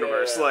Marvel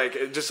Universe? Yeah.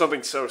 Like just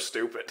something so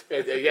stupid.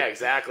 Yeah,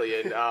 exactly.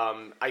 And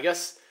I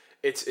guess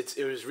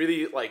it was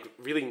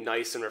really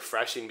nice and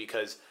refreshing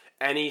because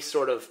any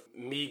sort of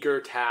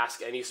meager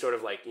task, any sort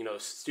of like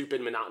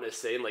stupid monotonous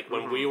thing, like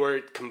when we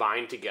were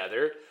combined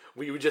together,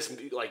 we would just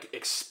like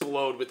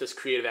explode with this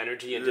creative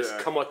energy and just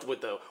come up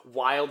with the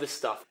wildest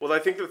stuff. Well, I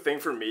think the thing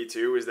for me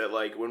too is that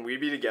like when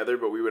we'd be together,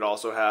 but we would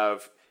also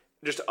have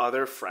just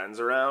other friends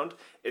around,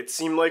 it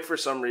seemed like for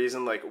some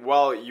reason, like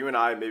while you and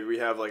I, maybe we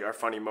have like our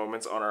funny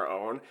moments on our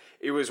own,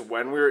 it was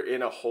when we were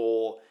in a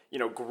whole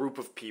group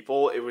of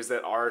people, it was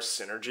that our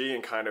synergy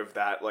and kind of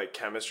that like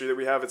chemistry that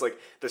we have, it's like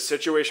the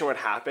situation would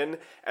happen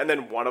and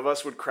then one of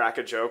us would crack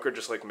a joke or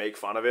just like make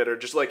fun of it or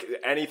just like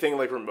anything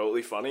like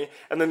remotely funny,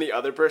 and then the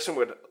other person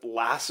would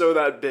lasso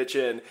that bitch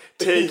in,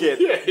 take it,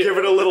 give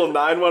it a little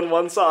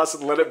 911 sauce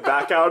and let it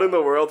back out in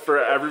the world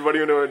for everybody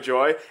to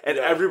enjoy, and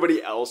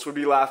everybody else would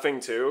be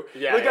laughing too.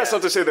 That's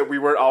not to say that we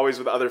weren't always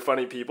with other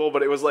funny people,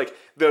 but it was like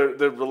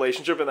the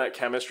relationship and that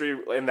chemistry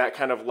and that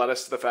kind of led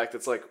us to the fact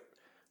it's like,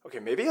 okay,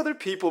 maybe other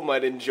people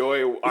might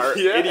enjoy our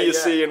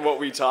idiocy and what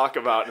we talk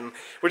about, and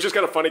which is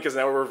kind of funny because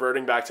now we're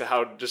reverting back to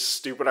how just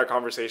stupid our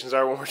conversations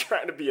are when we're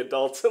trying to be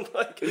adults and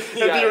like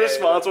be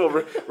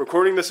responsible.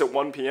 Recording this at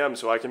 1 p.m.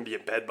 so I can be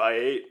in bed by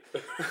 8.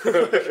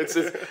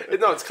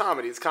 It's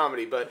comedy. It's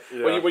comedy. But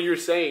what you're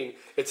saying,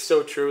 it's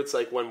so true. It's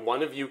like when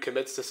one of you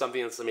commits to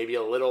something that's maybe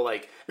a little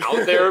like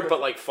out there, but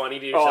like funny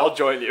to yourself. I'll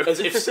join you. As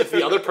if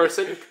the other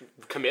person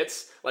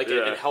commits, like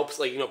it helps,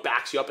 like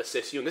backs you up,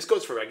 assists you. And this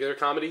goes for regular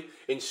comedy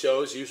in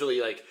shows.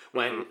 Usually, like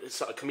when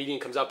a comedian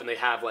comes up and they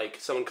have like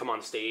someone come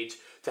on stage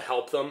to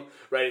help them,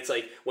 right? It's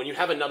like when you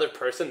have another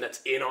person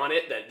that's in on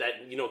it,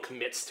 that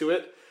commits to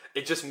it.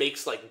 It just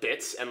makes like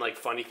bits and like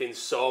funny things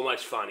so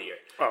much funnier.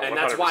 And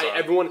that's 100%.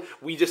 Why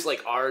we just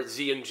like our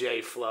Z and J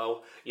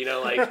flow,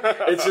 like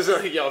it's just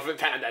like,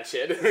 patent that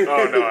shit.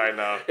 Oh no, I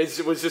know.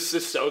 It was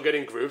just so good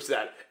in groups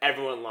that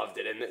everyone loved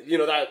it. And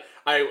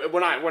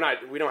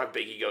we don't have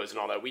big egos and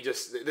all that.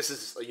 This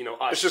is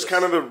us. It's just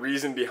kind of the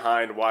reason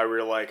behind why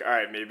we're like, all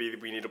right, maybe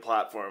we need a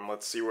platform.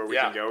 Let's see where we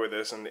can go with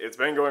this. And it's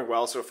been going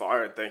well so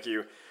far. And thank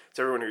you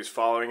to everyone who's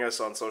following us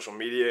on social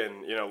media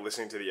and,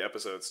 listening to the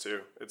episodes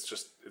too.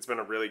 It's been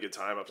a really good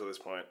time up to this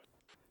point.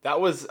 That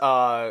was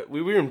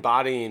we were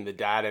embodying the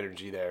dad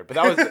energy there, but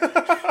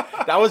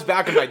that was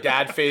back in my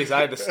dad phase.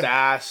 I had the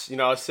stash, I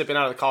was sipping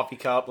out of the coffee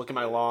cup, looking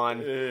at my lawn,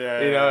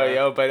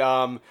 But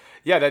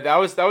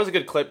that was a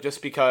good clip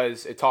just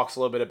because it talks a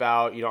little bit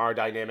about our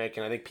dynamic,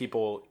 and I think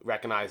people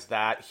recognize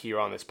that here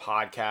on this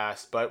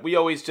podcast. But we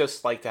always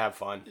just like to have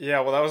fun. Yeah,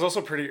 well, that was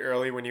also pretty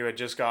early when you had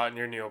just gotten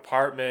your new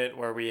apartment,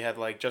 where we had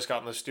just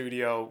gotten the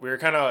studio. We were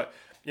kind of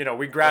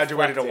we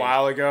graduated a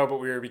while ago, but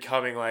we were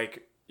becoming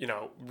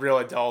real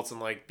adults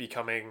and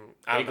becoming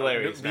big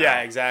Larrys now.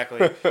 Yeah,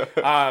 exactly.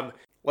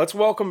 Let's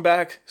welcome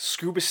back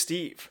Scuba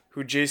Steve,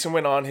 who Jason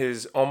went on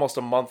his almost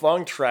a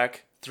month-long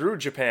trek through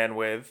Japan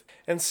with,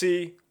 and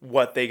see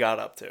what they got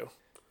up to.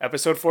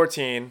 Episode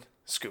 14,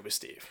 Scuba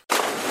Steve.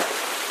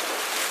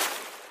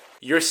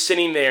 You're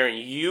sitting there and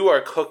you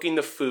are cooking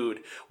the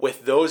food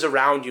with those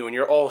around you, and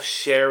you're all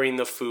sharing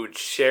the food,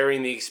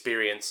 sharing the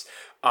experience.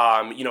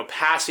 Passing food to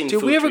each other.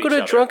 Did we ever go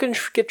to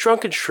get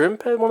drunken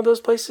shrimp at one of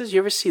those places?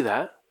 You ever see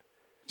that?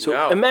 So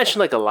no.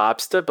 Imagine a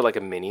lobster, but a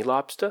mini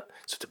lobster.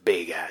 So it's a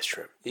big ass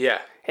shrimp.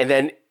 Yeah. And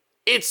then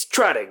it's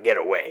trying to get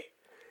away.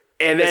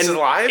 And then it's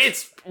alive?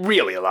 It's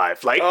really alive.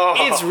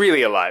 It's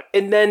really alive.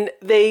 And then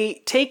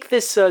they take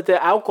this the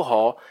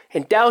alcohol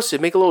and douse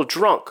it, make it a little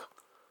drunk.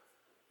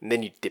 And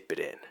then you dip it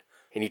in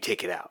and you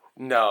take it out.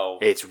 No.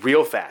 It's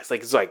real fast.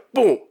 It's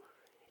boom.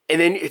 And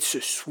then it's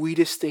the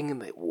sweetest thing in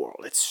the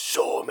world. It's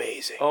so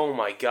amazing. Oh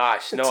my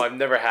gosh! No, I've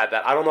never had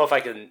that. I don't know if I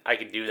can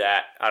do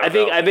that. I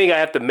think I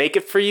have to make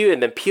it for you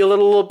and then peel it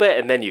a little bit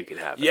and then you can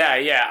have it.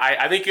 Yeah.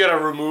 I think you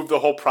gotta remove the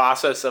whole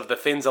process of the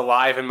things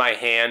alive in my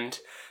hand,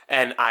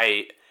 and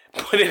I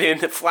put it in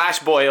the flash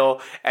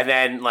boil, and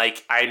then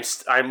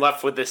I'm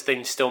left with this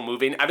thing still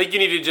moving. I think you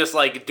need to just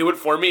do it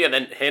for me and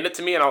then hand it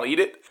to me and I'll eat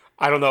it.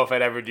 I don't know if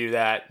I'd ever do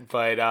that,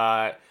 but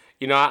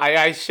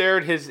I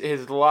shared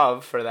his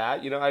love for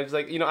that. I was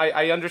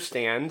I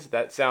understand.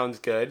 That sounds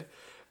good.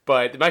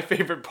 But my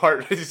favorite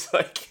part is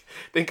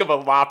think of a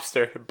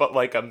lobster,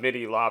 but a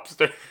mini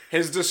lobster.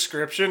 His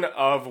description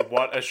of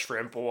what a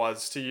shrimp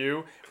was to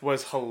you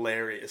was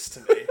hilarious to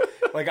me.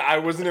 I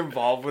wasn't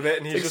involved with it,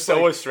 and he's just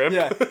a shrimp.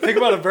 Yeah, think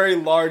about a very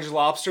large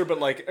lobster, but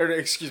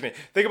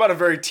think about a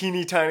very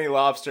teeny tiny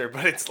lobster,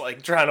 but it's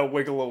trying to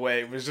wiggle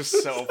away. It was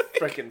just so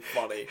freaking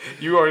funny.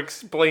 You are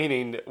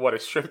explaining what a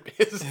shrimp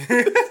is.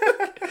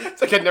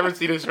 It's I'd never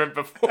seen a shrimp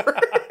before.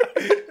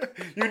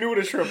 You knew what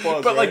a shrimp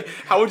was, but right?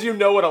 How would you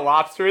know what a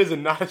lobster is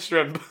and not a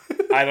shrimp?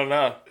 I don't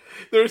know.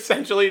 They're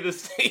essentially the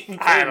same thing.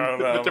 I don't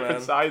know, with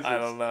different sizes. I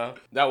don't know.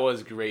 That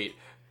was great.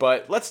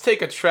 But let's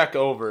take a trek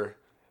over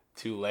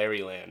to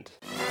Larryland.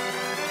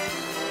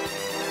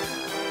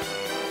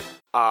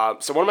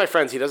 So one of my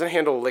friends, he doesn't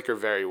handle liquor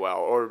very well,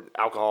 or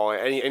alcohol,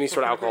 any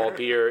sort of alcohol,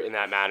 beer in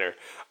that manner.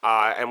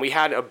 And we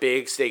had a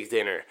big steak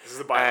dinner. This is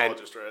the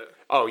biologist, right?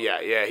 Oh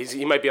yeah.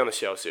 He might be on the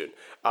show soon.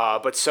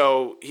 But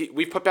so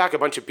we put back a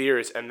bunch of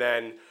beers, and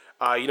then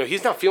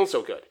he's not feeling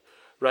so good,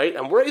 right?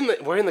 And we're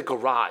in the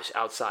garage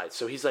outside.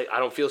 So he's like, I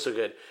don't feel so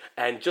good.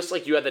 And just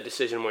like you had that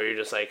decision where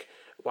you're just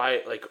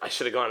why, I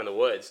should have gone in the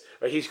woods.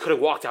 Right? He could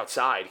have walked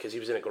outside because he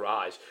was in a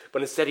garage.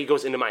 But instead he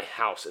goes into my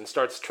house and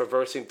starts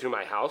traversing through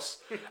my house.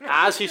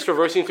 As he's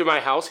traversing through my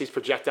house, he's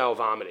projectile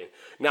vomiting.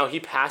 Now he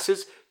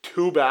passes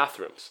 2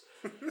 bathrooms.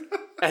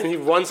 And he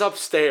runs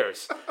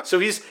upstairs. So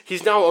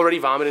he's now already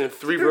vomiting in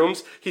 3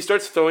 rooms. He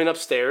starts throwing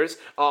upstairs,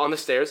 on the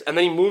stairs. And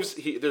then he moves,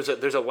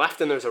 there's a left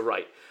and there's a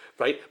right.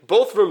 Right?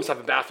 Both rooms have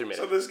a bathroom in it.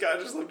 So this guy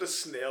just left a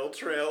snail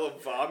trail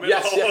of vomit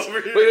yes. over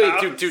your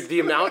house? Dude,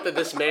 the amount that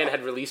this man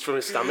had released from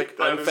his stomach,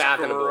 that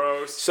unfathomable.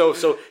 Gross.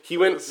 So he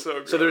went,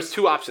 so there's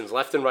 2 options,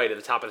 left and right at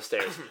the top of the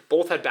stairs.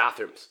 Both had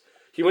bathrooms.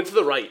 He went to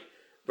the right,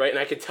 and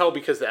I could tell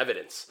because of the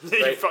evidence.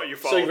 Right?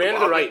 So he ran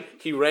to the right,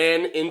 he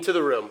ran into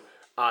the room.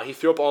 He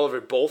threw up all over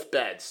both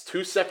beds,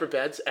 2 separate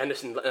beds, and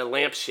a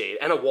lampshade,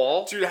 and a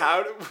wall. Dude,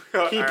 how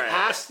did... He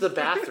passed the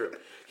bathroom.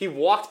 He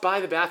walked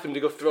by the bathroom to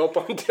go throw up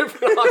on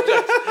different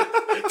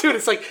objects. Dude,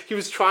 it's he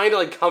was trying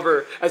to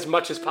cover as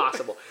much as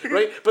possible,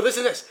 right? But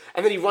listen to this.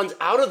 And then he runs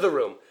out of the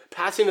room,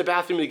 passing the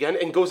bathroom again,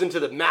 and goes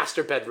into the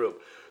master bedroom.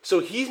 So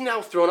he's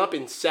now thrown up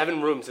in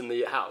 7 rooms in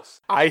the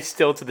house. I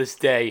still, to this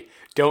day,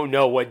 don't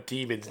know what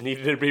demons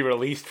needed to be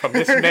released from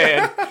this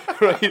man,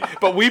 right?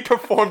 But we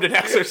performed an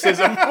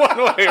exorcism one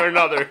way or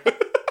another.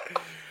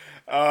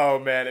 Oh,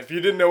 man. If you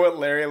didn't know what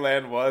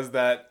Larryland was,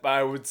 that,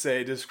 I would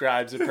say,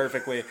 describes it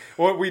perfectly.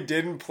 What we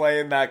didn't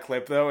play in that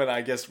clip, though, and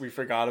I guess we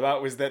forgot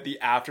about, was that the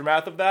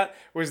aftermath of that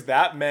was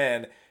that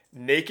man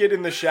naked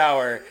in the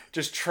shower,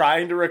 just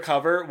trying to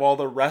recover while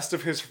the rest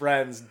of his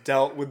friends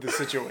dealt with the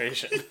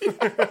situation.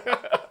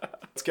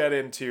 Let's get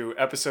into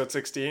episode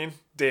 16,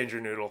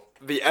 Danger Noodle.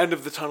 The end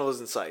of the tunnel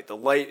is in sight. The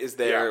light is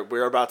there. Yeah.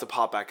 We're about to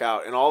pop back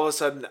out. And all of a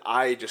sudden,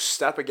 I just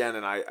step again,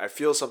 and I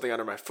feel something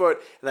under my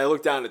foot, and I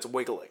look down, and it's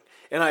wiggling.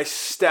 And I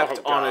stepped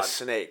on a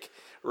snake,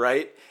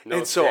 right? No,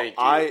 and so thank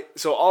you.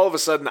 so all of a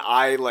sudden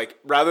I like,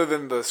 rather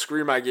than the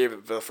scream I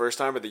gave the first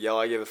time or the yell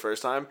I gave the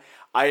first time,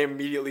 I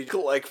immediately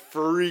like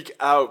freak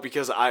out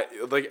because I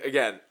like,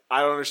 again,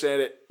 I don't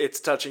understand it. It's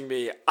touching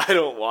me. I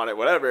don't want it,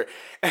 whatever.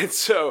 And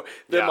so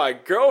then my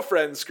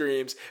girlfriend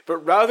screams, but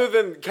rather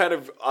than kind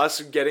of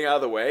us getting out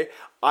of the way,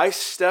 I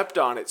stepped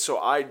on it, so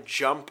I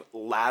jump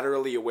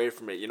laterally away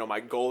from it. You know,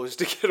 my goal is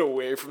to get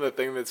away from the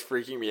thing that's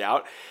freaking me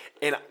out,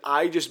 and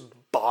I just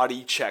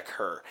body check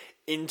her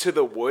into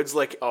the woods,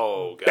 like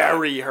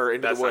bury her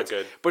into the woods. Not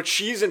good. But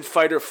she's in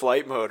fight or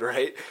flight mode,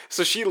 right?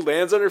 So she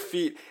lands on her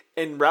feet,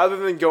 and rather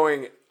than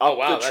going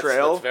up the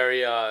trail, that's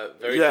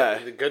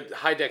very good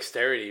high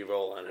dexterity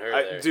roll on her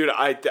there. Dude,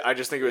 I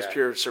just think it was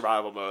pure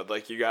survival mode.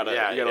 Like you gotta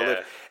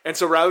live. And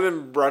so rather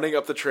than running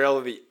up the trail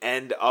to the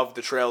end of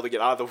the trail to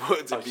get out of the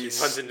woods and be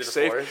runs into the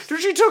safe, forest?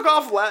 dude, she took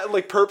off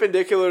like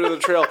perpendicular to the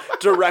trail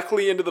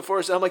directly into the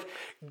forest. And I'm like,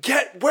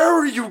 where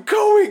are you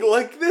going?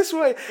 Like this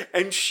way.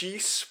 And she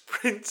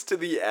sprints to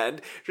the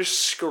end,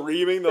 just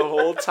screaming the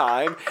whole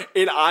time.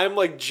 And I'm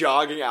like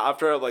jogging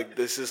after her. I'm like,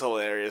 this is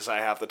hilarious. I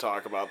have to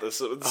talk about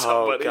this with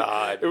somebody. Oh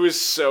God. It was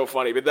so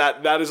funny. But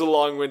that is a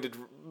long-winded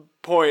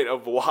point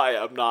of why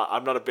I'm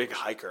not a big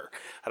hiker.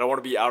 I don't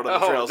want to be out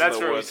on the trails in the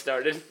woods. That's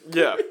where we started.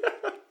 Yeah.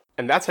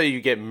 And that's how you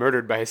get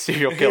murdered by a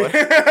serial killer.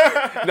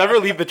 Never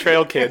leave the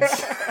trail,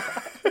 kids.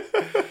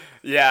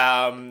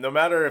 Yeah, no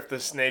matter if the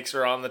snakes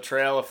are on the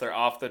trail, if they're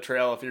off the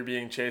trail, if you're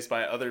being chased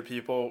by other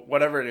people,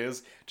 whatever it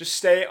is, just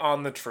stay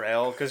on the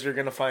trail because you're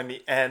going to find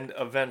the end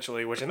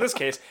eventually, which in this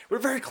case, we're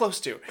very close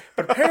to.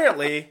 But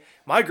apparently,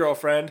 my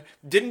girlfriend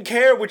didn't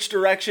care which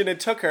direction it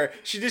took her.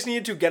 She just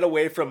needed to get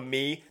away from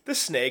me, the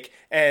snake,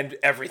 and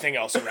everything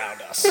else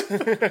around us.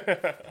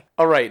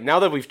 All right, now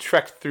that we've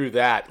trekked through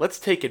that, let's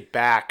take it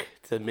back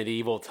to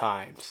medieval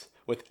times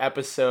with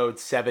episode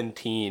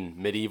 17,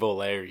 Medieval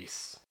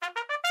Larry's.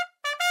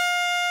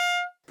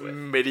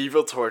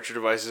 Medieval torture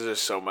devices are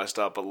so messed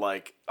up, but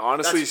like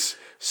honestly,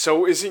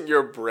 so isn't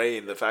your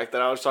brain. The fact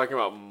that I was talking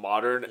about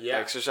modern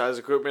exercise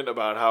equipment,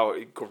 about how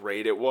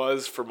great it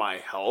was for my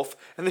health,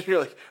 and then you're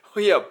like, oh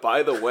yeah,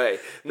 by the way,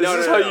 this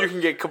is how you can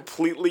get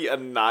completely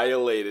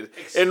annihilated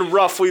in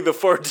roughly the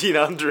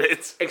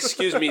 1400s.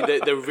 Excuse me,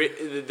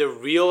 the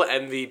real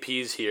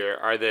MVPs here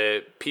are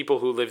the people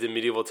who lived in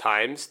medieval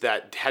times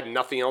that had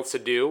nothing else to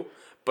do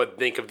but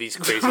think of these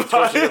crazy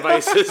torture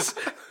devices.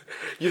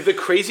 The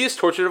craziest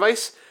torture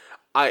device,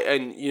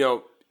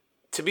 to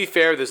be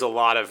fair, there's a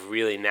lot of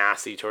really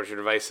nasty torture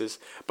devices,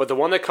 but the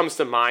one that comes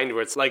to mind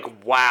where it's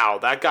like, wow,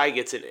 that guy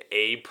gets an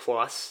A+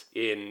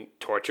 in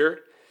torture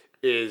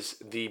is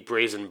the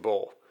Brazen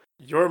Bull.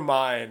 Your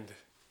mind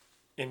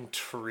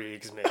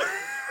intrigues me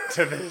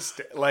to this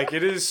day. Like,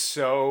 it is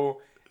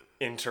so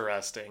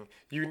interesting.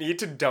 You need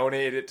to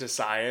donate it to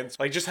science.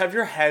 Like, just have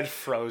your head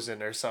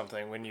frozen or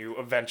something when you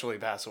eventually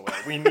pass away.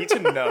 We need to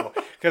know,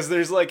 because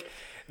there's like,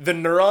 the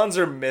neurons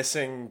are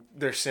missing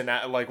their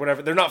like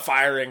whatever. They're not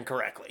firing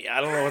correctly. I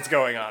don't know what's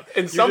going on.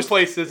 In some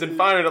places and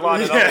firing a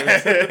lot in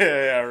others.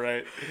 Yeah,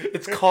 right.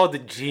 It's called the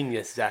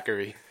genius,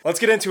 Zachary. Let's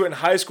get into it in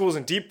high schools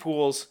and deep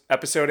pools,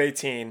 episode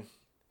 18.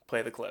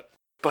 Play the clip.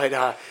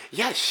 But,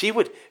 she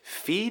would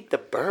feed the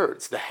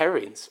birds, the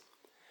herrings,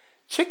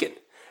 chicken.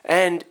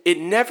 And it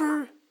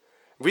never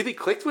really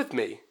clicked with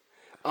me.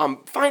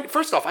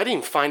 First off, I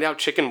didn't find out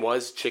chicken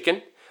was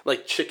chicken.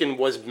 Like, chicken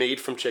was made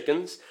from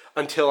chickens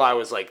until I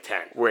was like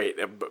 10. Wait,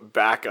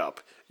 back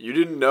up. You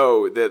didn't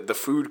know that the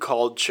food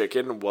called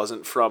chicken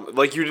wasn't from,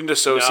 like, you didn't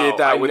associate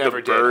that with the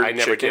bird I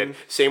never chicken? did.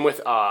 Same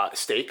with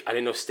steak. I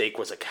didn't know steak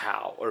was a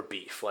cow or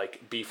beef.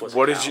 Like, beef was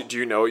a cow. Do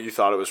you know what you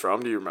thought it was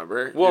from? Do you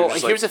remember? Well,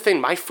 here's the thing.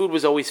 My food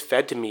was always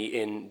fed to me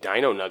in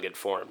dino nugget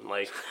form.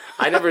 Like,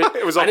 I never,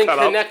 It was all I didn't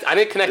cut connect. I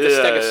didn't connect the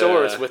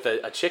Stegosaurus with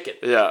a chicken.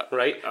 Yeah.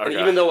 Right? And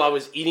Okay. even though I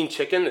was eating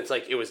chicken, it's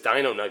like, it was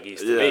dino nuggies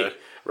to me.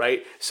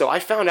 Right, so I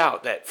found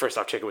out that first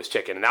off, chicken was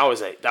chicken, and that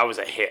was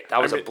a hit.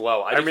 That was a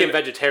blow. I became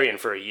vegetarian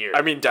for a year.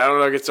 I mean, dino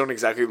nuggets don't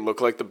exactly look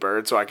like the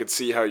bird, so I could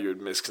see how you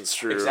would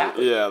misconstrue.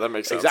 Exactly. Yeah, that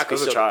makes sense. Exactly.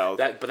 As a child,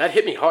 but that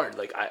hit me hard.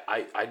 Like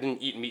I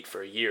didn't eat meat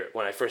for a year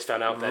when I first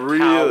found out that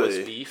cow was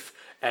beef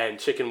and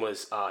chicken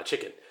was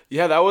chicken.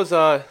 Yeah, that was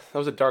a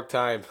dark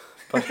time.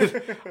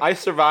 But I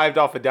survived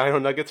off of dino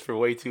nuggets for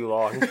way too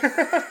long.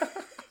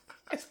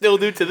 I still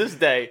do to this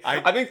day.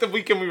 I think the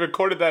weekend we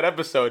recorded that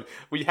episode,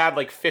 we had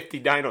like 50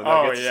 dino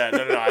nuggets. Oh, yeah.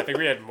 No. I think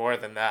we had more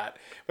than that.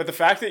 But the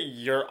fact that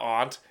your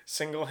aunt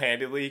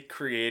single-handedly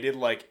created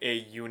like a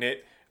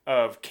unit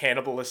of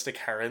cannibalistic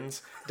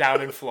herons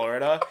down in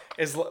Florida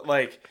is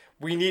like,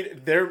 we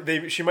need...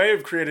 She might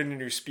have created a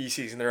new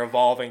species and they're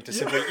evolving to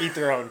simply eat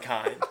their own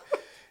kind.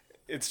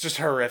 It's just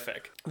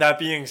horrific. That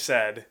being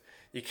said,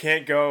 you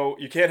can't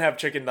have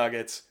chicken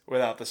nuggets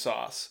without the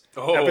sauce.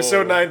 Oh.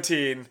 Episode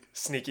 19,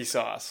 sneaky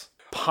sauce.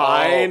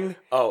 Pine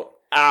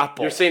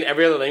apple. You're saying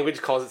every other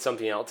language calls it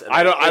something else. And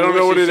I don't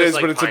know what it is,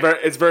 like but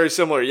it's very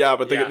similar. Yeah,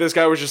 but this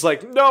guy was just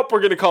like, nope,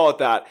 we're gonna call it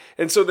that.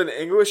 And so then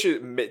English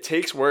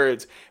takes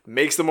words,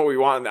 makes them what we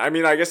want. I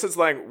mean, I guess it's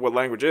like what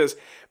language is.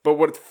 But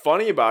what's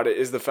funny about it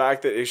is the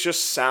fact that it's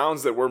just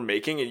sounds that we're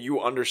making, and you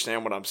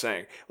understand what I'm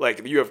saying.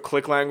 Like you have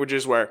click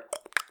languages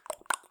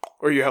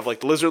or you have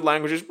like lizard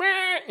languages,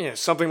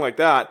 something like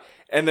that.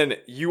 And then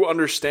you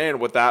understand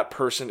what that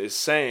person is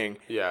saying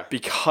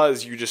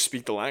because you just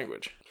speak the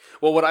language.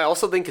 Well, what I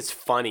also think is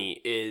funny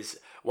is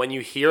when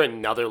you hear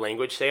another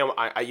language. Say,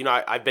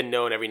 I've been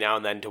known every now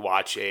and then to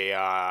watch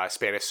a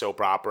Spanish soap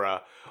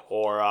opera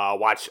or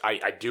watch.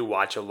 I do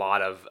watch a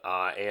lot of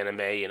anime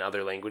in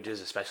other languages,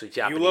 especially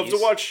Japanese. You love to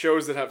watch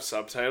shows that have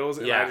subtitles,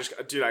 and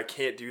I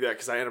can't do that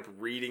because I end up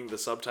reading the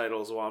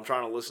subtitles while I'm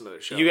trying to listen to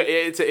the show.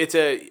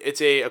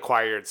 It's a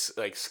acquired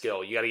like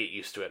skill. You got to get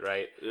used to it,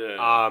 right?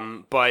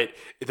 Yeah. But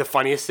the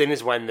funniest thing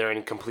is when they're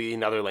in completely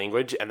another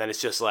language, and then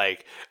it's just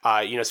like,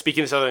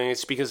 speaking this other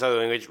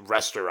language,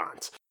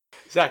 restaurants.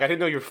 Zach, I didn't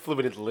know you were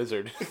fluent in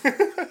lizard.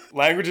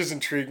 Languages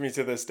intrigue me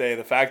to this day.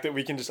 The fact that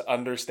we can just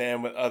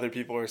understand what other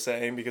people are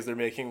saying because they're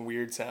making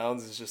weird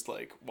sounds is just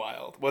like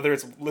wild. Whether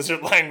it's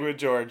lizard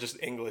language or just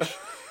English,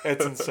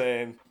 it's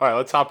insane. All right,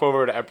 let's hop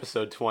over to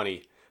episode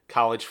 20,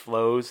 College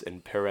Flows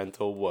and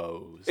Parental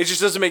Woes. It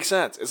just doesn't make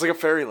sense. It's like a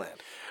fairyland.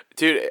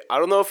 Dude, I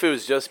don't know if it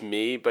was just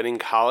me, but in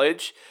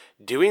college,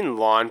 doing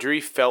laundry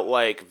felt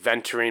like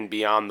venturing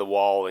beyond the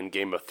wall in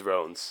Game of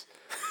Thrones.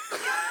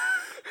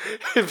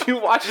 If you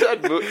watch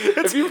that movie,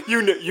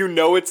 you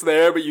know it's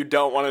there, but you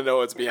don't want to know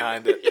what's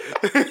behind it.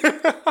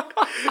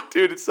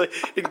 Dude, it's like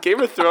in Game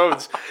of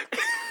Thrones.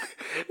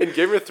 In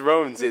Game of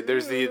Thrones,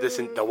 there's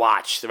the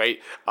Watch, right?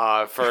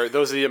 For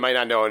those of you that might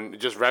not know, and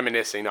just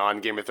reminiscing on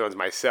Game of Thrones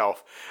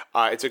myself,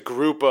 it's a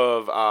group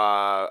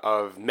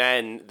of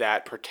men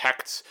that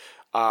protects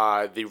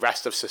the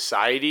rest of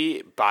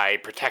society by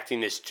protecting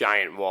this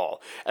giant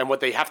wall. And what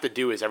they have to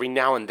do is every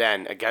now and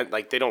then, again,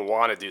 like they don't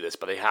want to do this,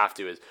 but they have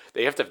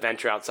to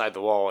venture outside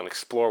the wall and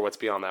explore what's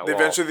beyond that wall.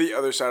 They venture to the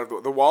other side of the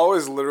wall. The wall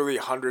is literally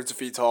hundreds of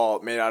feet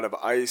tall, made out of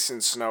ice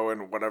and snow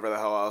and whatever the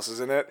hell else is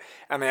in it.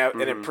 And and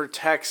it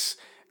protects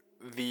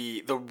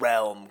the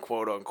realm,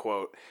 quote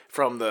unquote,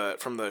 from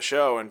the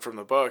show and from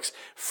the books,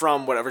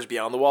 from whatever's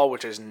beyond the wall,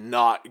 which is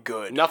not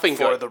good. Nothing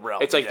for good. The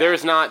realm. It's like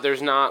there's not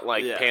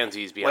like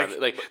pansies beyond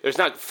it. Like there's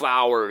not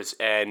flowers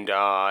and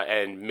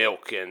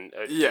milk and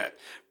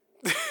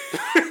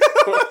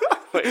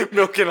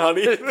milk and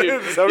honey. Dude,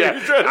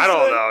 I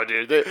don't know,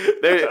 dude.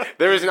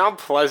 There is not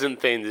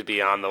pleasant things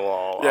beyond the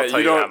wall. I'll tell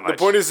you that much. The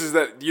point is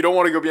that you don't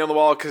want to go beyond the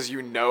wall because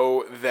you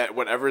know that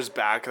whatever's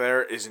back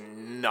there is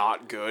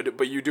not good,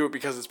 but you do it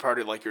because it's part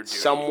of like your duty.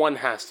 Someone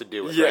has to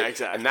do it. Yeah, right?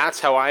 exactly. And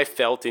that's how I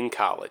felt in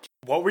college.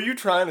 What were you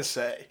trying to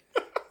say?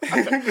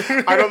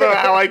 I don't know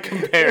how I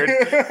compared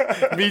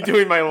me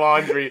doing my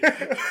laundry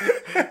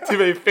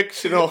to a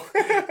fictional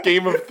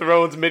Game of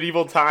Thrones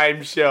medieval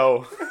time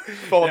show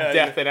full of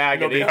death and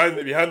agony.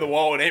 Behind the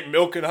wall, it ain't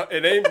milk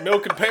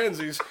and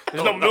pansies.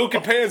 There's no milk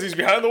and pansies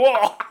behind the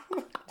wall.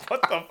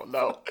 What the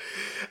no?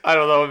 I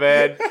don't know,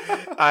 man.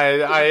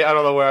 I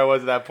don't know where I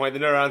was at that point. The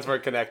neurons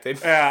weren't connected.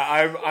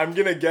 Yeah, I'm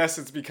gonna guess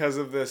it's because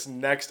of this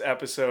next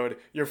episode.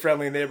 Your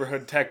friendly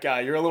neighborhood tech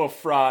guy. You're a little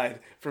fried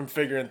from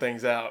figuring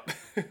things out.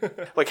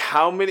 Like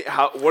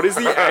what is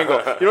the angle?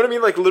 You know what I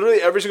mean? Like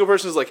literally every single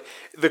person is like,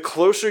 the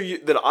closer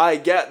that I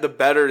get, the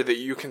better that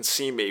you can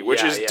see me,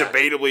 which is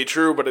debatably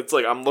true. But it's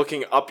like I'm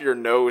looking up your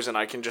nose and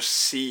I can just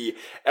see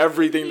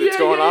everything that's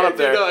going on up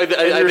there. No, I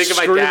think of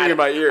my dad. In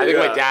my ear. I think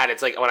of my dad.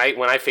 It's like when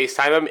I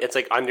FaceTime him, it's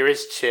like under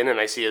his chin and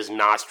I see his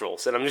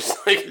nostrils, and I'm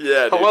just like,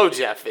 "Hello,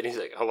 Jeff," and he's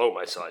like, "Hello,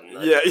 my son."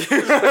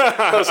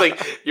 I was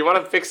like, "You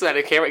want to fix that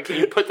camera? Can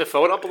you put the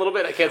phone up a little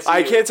bit? I can't see."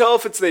 I can't tell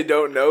if it's they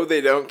don't know,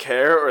 they don't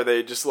care, or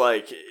they just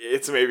like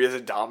it's maybe as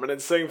a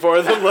dominance thing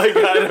for them. Like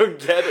I don't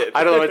get it.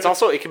 I don't know. It's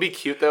also it can be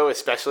cute though,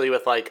 especially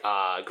with like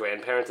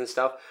grandparents and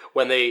stuff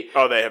when they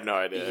they have no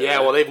idea.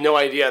 Yeah, well, they have no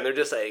idea, and they're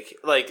just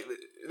like.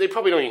 They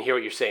probably don't even hear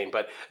what you're saying,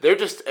 but they're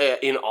just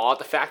in awe at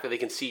the fact that they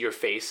can see your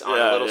face on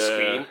a little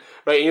screen,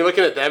 right? And you're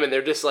looking at them, and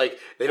they're just like,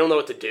 they don't know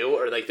what to do,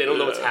 or like they don't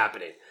know what's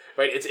happening,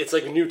 right? It's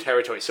like new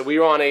territory. So we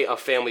were on a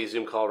family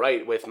Zoom call,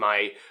 right, with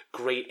my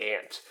great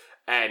aunt,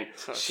 and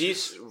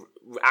she's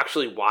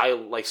actually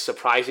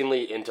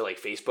surprisingly into like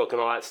Facebook and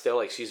all that still.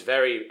 Like she's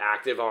very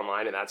active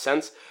online in that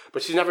sense,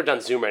 but she's never done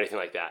Zoom or anything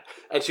like that.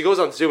 And she goes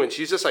on Zoom and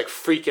she's just like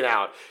freaking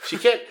out.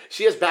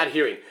 She has bad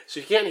hearing,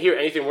 so she can't hear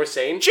anything we're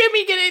saying.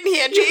 Jimmy, get in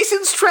here.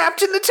 Jason's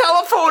trapped in the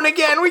telephone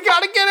again. We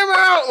gotta get him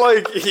out.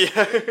 Like,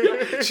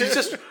 she's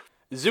just...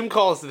 Zoom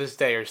calls to this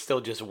day are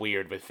still just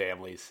weird with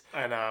families.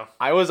 I know.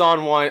 I was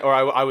on one, or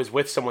I was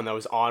with someone that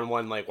was on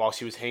one, like, while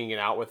she was hanging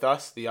out with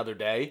us the other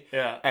day.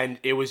 Yeah. And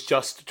it was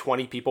just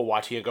 20 people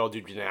watching a girl do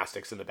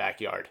gymnastics in the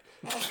backyard.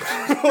 and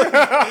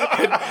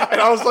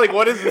I was like,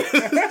 what is this?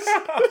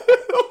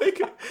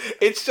 Like,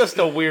 it's just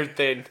a weird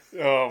thing.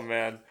 Oh,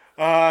 man.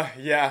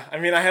 Yeah. I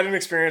mean, I had an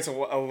experience a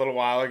little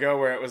while ago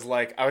where it was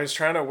like I was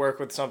trying to work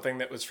with something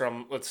that was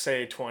from, let's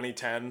say,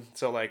 2010,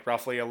 so like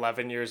roughly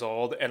 11 years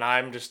old, and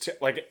I'm just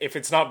like, if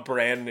it's not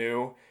brand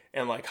new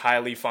and like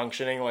highly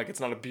functioning, like it's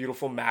not a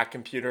beautiful Mac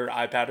computer,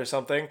 iPad or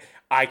something,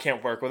 I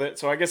can't work with it.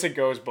 So I guess it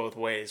goes both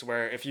ways.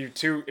 Where if you're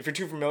too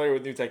familiar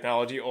with new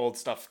technology, old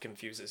stuff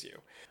confuses you.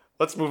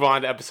 Let's move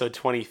on to episode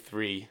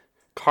 23,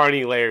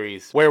 Carney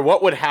Larry's, where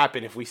what would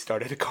happen if we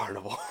started a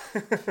carnival?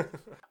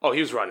 Oh, he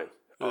was running.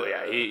 Oh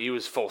yeah, he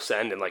was full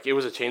send, and like it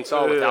was a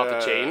chainsaw without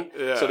the chain,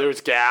 so there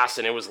was gas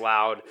and it was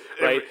loud,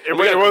 right? It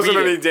wasn't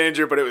any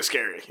danger, but it was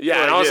scary.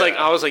 Yeah, and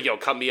I was like, yo,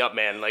 cut me up,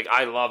 man. Like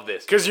I love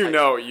this because you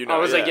know. I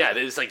was like, yeah,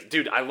 it's like,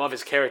 dude, I love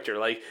his character.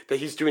 Like that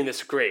he's doing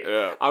this great.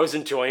 Yeah. I was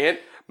enjoying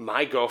it.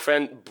 My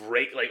girlfriend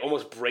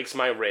almost breaks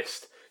my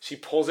wrist. She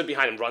pulls it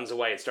behind and runs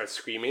away and starts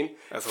screaming.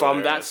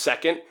 From that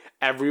second,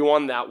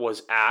 everyone that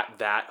was at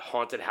that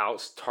haunted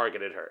house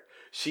targeted her.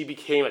 She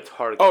became a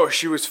target. Oh,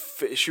 she was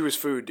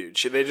food, dude.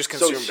 They just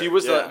consumed her. So she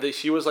was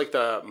she was like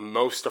the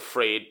most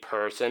afraid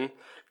person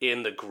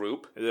in the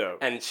group. Yeah.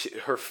 And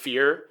her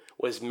fear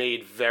was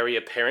made very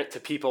apparent to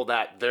people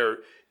that their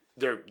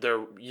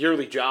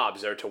yearly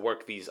jobs are to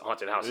work these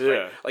haunted houses. Yeah.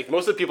 Right? Like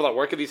most of the people that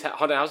work at these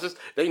haunted houses,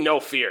 they know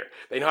fear.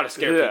 They know how to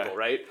scare people,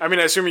 right? I mean,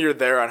 I assume you're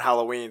there on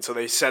Halloween, so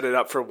they set it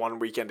up for one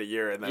weekend a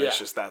year, and then it's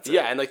just that's it.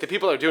 Yeah, and like the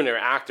people that are doing it are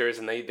actors,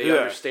 and they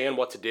understand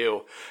what to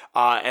do.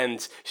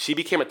 And she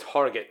became a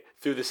target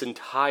through this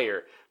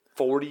entire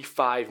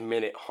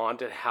 45-minute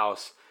haunted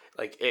house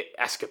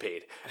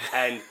escapade.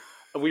 And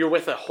we were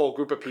with a whole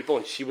group of people,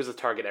 and she was the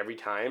target every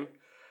time.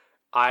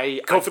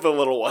 Go for the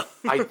little one.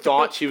 I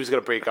thought she was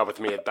going to break up with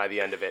me by the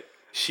end of it.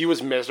 She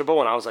was miserable,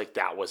 and I was like,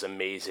 that was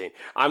amazing.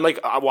 I'm like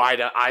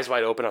eyes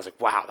wide open. I was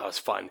like, wow, that was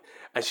fun.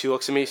 And she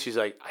looks at me. She's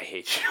like, I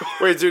hate you.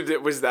 Wait,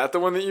 dude, was that the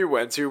one that you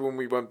went to when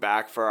we went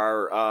back for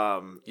our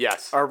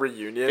our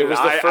reunion? It was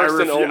the first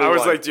and only one. I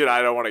was like, dude,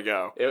 I don't want to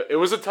go. It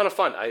was a ton of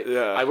fun.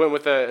 I went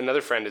with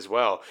another friend as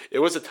well. It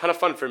was a ton of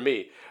fun for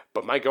me.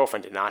 But my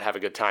girlfriend did not have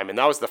a good time. And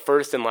that was the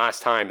first and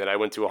last time that I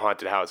went to a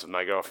haunted house with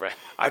my girlfriend.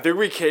 I think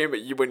we came,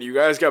 when you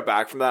guys got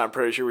back from that, I'm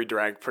pretty sure we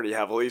drank pretty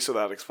heavily, so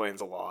that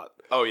explains a lot.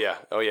 Oh, yeah.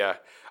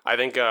 I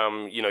think,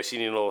 she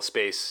needed a little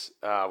space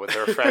with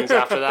her friends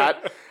after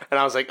that. And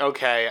I was like,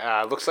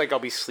 okay, looks like I'll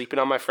be sleeping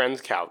on my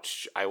friend's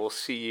couch. I will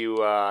see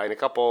you in a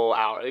couple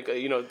hours,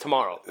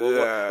 tomorrow.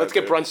 Let's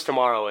get brunch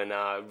tomorrow.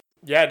 And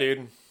yeah,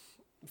 dude.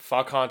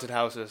 Fuck haunted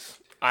houses.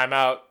 I'm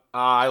out.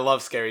 I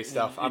love scary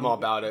stuff. I'm all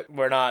about it.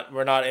 We're not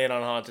in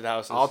on haunted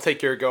houses. I'll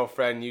take your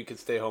girlfriend. You can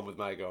stay home with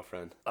my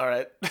girlfriend. All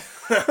right.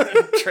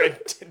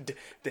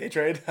 Day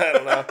trade? I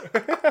don't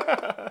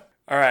know.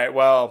 All right.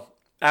 Well,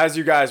 as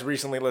you guys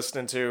recently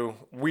listened to,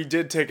 we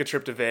did take a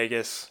trip to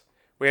Vegas.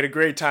 We had a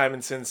great time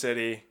in Sin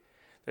City.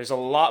 There's a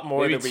lot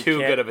more that we can't.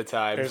 Good of a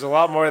time. There's a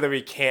lot more that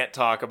we can't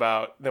talk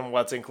about than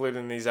what's included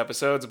in these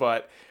episodes,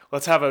 but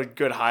let's have a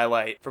good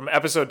highlight. From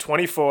episode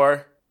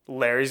 24,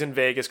 Larry's in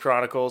Vegas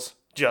Chronicles.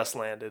 Just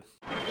landed.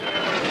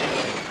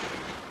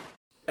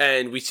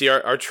 And we see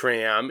our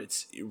tram.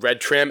 It's red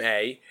tram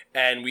A,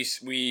 and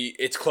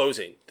it's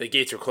closing. The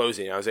gates are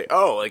closing. I was like,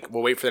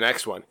 we'll wait for the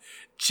next one.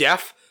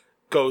 Jeff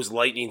goes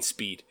lightning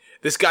speed.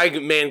 This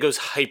man goes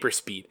hyper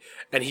speed,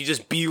 and he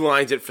just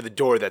beelines it for the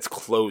door that's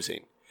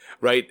closing,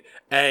 right?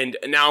 And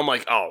now I'm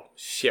like, oh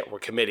shit, we're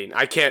committing.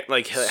 I can't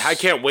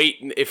wait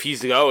if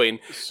he's going.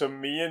 So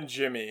me and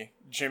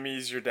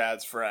Jimmy's your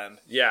dad's friend.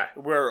 Yeah.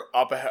 We're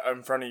up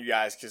in front of you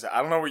guys because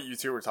I don't know what you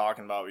two were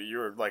talking about, but you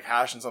were like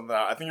hashing something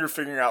out. I think you were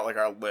figuring out like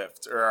our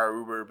Lyft or our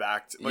Uber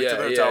back to the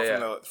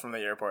hotel from the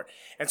airport.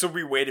 And so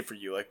we waited for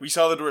you. Like we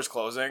saw the doors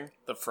closing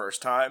the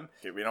first time.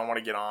 Okay, we don't want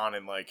to get on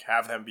and like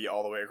have them be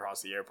all the way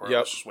across the airport. Yep.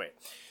 Let's just wait.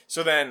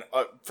 So then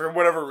for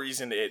whatever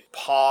reason it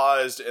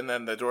paused and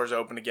then the doors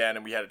opened again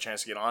and we had a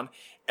chance to get on.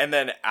 And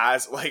then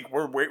as like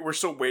we're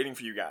still waiting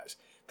for you guys.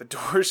 The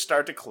doors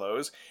start to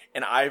close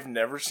and I've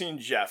never seen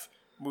Jeff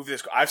move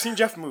this. I've seen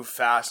Jeff move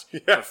fast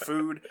for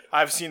food.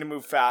 I've seen him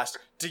move fast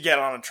to get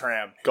on a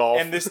tram. Golf.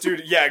 And this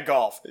dude,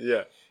 golf.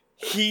 Yeah.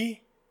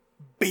 He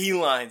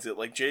beelines it,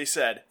 like Jay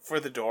said,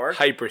 for the door.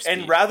 Hyper speed.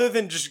 And rather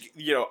than just,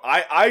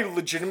 I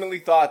legitimately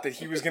thought that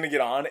he was going to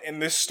get on,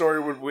 and this story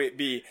would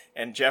be,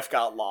 and Jeff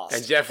got lost.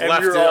 And Jeff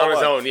left it on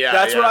his own, yeah.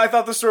 That's what I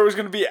thought the story was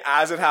going to be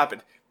as it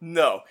happened.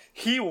 No,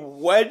 he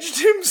wedged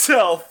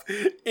himself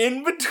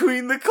in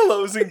between the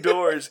closing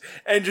doors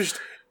and just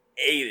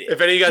ate it.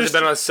 If any of you guys have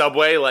been on a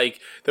subway, like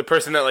the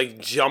person that like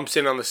jumps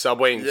in on the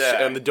subway and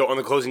on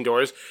the closing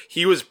doors,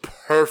 he was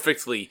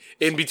perfectly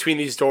in between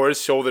these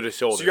doors, shoulder to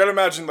shoulder. So you gotta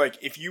imagine, like,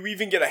 if you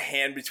even get a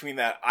hand between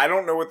that, I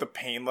don't know what the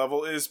pain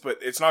level is, but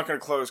it's not gonna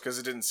close because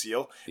it didn't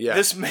seal. Yeah.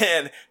 This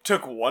man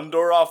took one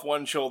door off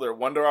one shoulder,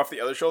 one door off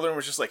the other shoulder, and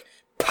was just like,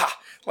 pah!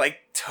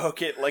 Like,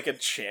 took it like a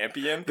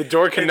champion. The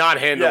door could not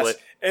handle it.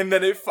 And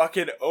then it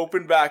fucking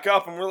opened back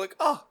up, and we're like,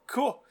 oh,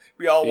 cool.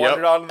 We all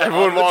wandered on the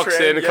Everyone walks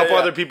train. in. A couple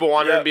other people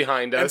wandered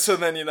behind us. And so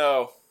then,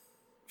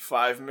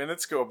 5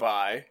 minutes go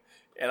by,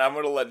 and I'm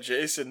gonna let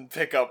Jason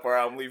pick up where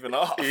I'm leaving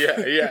off.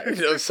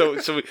 Yeah.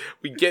 So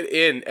we get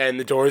in, and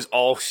the door's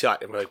all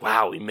shut, and we're like,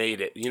 "Wow, we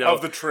made it!"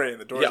 Of the train,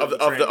 the doors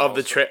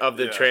of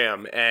the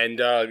tram, and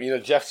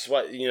Jeff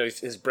sweat.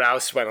 His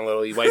brow's sweating a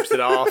little. He wipes it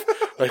off.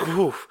 Like,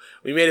 whew,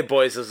 we made it,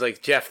 boys. I was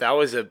like, Jeff, that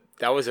was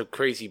a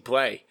crazy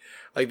play.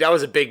 Like, that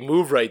was a big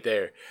move right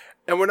there,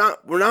 and we're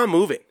not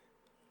moving.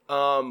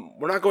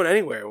 We're not going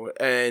anywhere,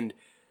 and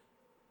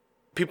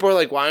people are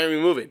like, "Why aren't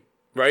we moving?"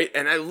 Right?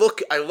 And I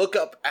look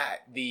up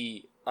at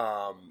the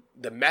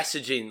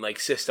messaging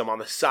system on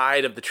the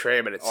side of the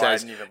tram, and it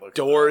says,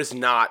 "Doors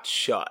not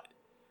shut.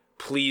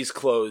 Please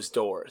close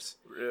doors."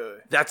 Really?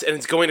 And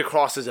it's going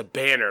across as a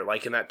banner,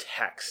 like in that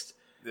text.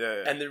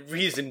 Yeah. And the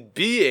reason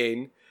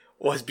being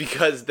was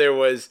because there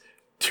was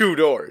 2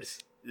 doors.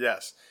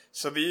 Yes.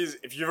 So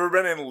if you've ever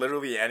been in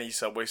literally any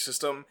subway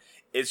system,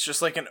 it's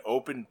just like an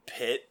open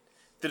pit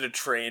that a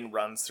train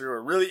runs through,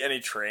 or really any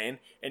train,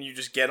 and you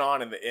just get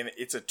on, and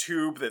it's a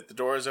tube that the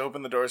doors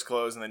open, the doors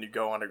close, and then you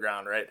go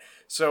underground, right?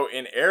 So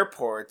in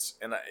airports,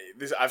 and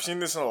I've seen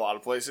this in a lot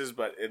of places,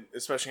 but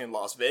especially in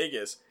Las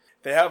Vegas,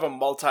 they have a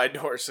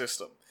multi-door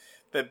system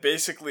that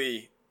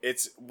basically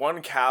it's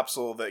one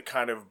capsule that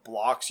kind of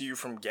blocks you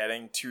from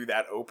getting to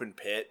that open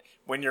pit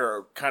when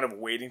you're kind of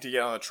waiting to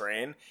get on the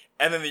train,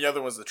 and then the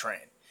other one's the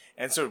train.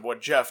 And so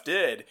what Jeff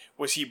did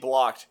was he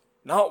blocked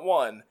not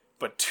one,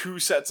 but 2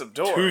 sets of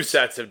doors. 2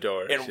 sets of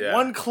doors. And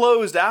one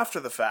closed after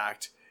the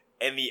fact,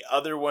 and the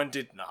other one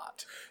did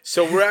not.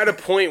 So we're at a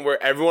point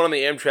where everyone on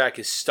the Amtrak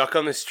is stuck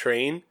on this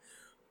train,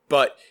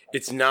 but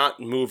it's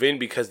not moving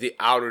because the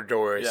outer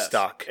door is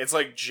stuck. It's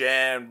like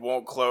jammed,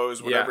 won't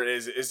close, whatever it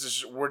is. It's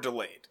just, we're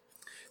delayed.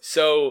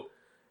 So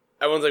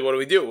everyone's like, what do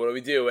we do? What do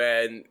we do?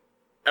 And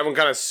everyone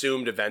kind of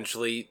assumed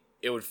eventually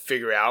it would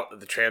figure out that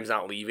the tram's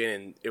not leaving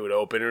and it would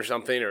open or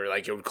something, or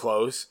it would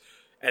close.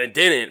 And it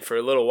didn't for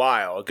a little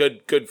while, a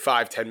good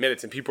 5-10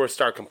 minutes, and people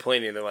start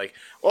complaining. They're like,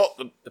 well,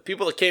 the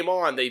people that came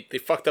on, they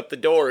fucked up the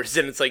doors.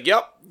 And it's like,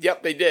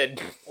 yep, they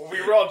did. Well,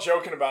 we were all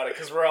joking about it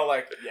because we're all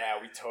like,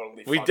 yeah, we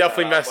totally We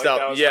definitely messed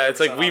up. Yeah, it's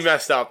like we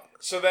messed up.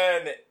 So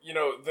then,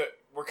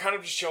 we're kind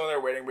of just chilling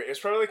there waiting. It's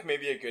probably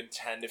maybe a good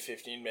 10 to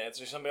 15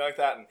 minutes or something like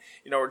that. And,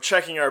 we're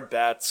checking our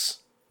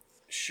bets,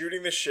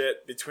 shooting the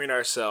shit between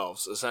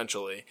ourselves,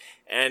 essentially.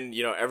 And,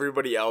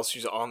 everybody else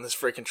who's on this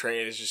freaking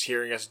train is just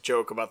hearing us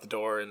joke about the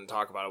door and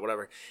talk about it,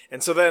 whatever.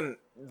 And so then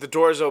the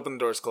doors open, the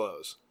doors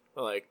close.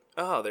 We're like,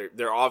 oh,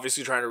 they're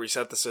obviously trying to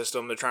reset the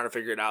system. They're trying to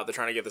figure it out. They're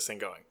trying to get this thing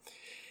going.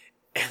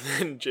 And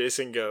then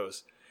Jason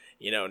goes,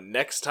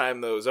 next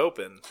time those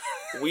open,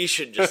 we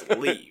should just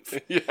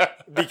leave. Yeah.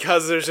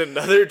 Because there's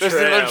another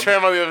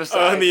tram on the other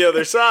side. On the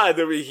other side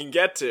that we can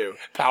get to.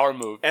 Power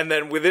move. And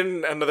then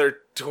within another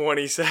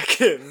 20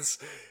 seconds,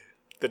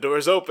 the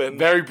doors open.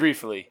 Very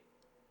briefly.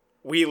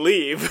 We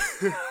leave.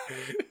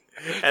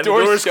 And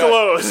doors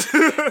close.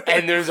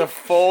 And there's a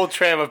full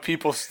tram of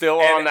people still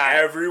on that.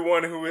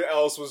 Everyone who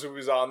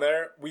was on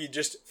there, we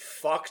just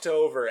fucked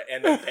over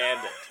and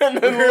abandoned. And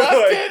then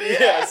left it.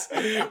 Yes.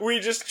 We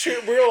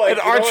were like, and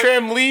our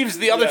tram leaves,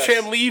 the other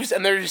tram leaves,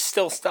 and they're just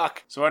still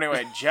stuck. So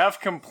anyway, Jeff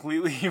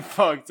completely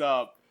fucked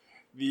up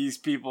these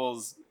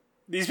people's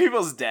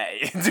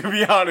day. To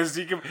be honest,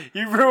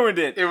 he ruined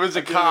it. It was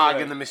a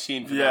cog in the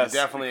machine for them.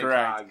 Definitely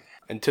correct. A cog.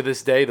 And to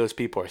this day, those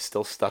people are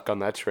still stuck on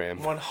that tram.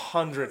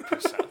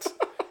 100%.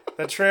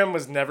 That tram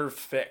was never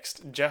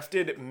fixed. Jeff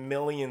did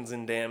millions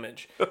in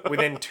damage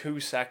within 2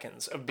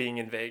 seconds of being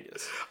in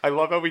Vegas. I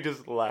love how we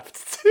just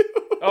left, too.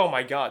 Oh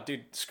my god,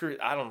 dude, screw it.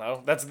 I don't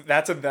know.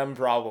 That's a them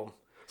problem.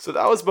 So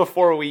that was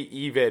before we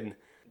even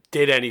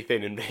did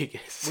anything in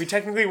Vegas. We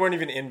technically weren't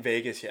even in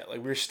Vegas yet. We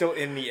were still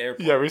in the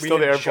airport. Yeah, we were still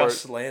in the airport.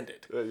 Just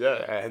landed.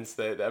 Hence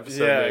the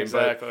episode name.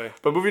 Exactly.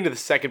 But moving to the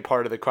second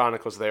part of the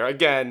Chronicles there,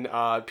 again,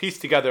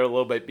 pieced together a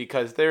little bit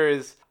because there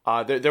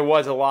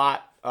was a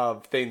lot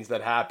of things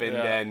that happened,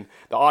 and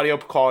the audio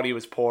quality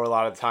was poor a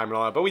lot of the time and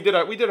all that. But we did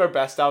our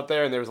best out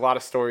there, and there was a lot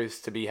of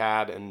stories to be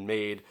had and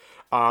made.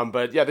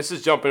 But yeah, this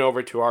is jumping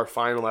over to our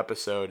final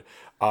episode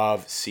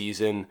of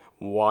season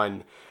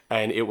 1,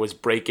 and it was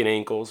Breaking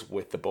Ankles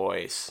with the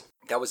Boys.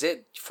 That was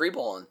it,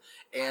 freeballing.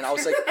 And I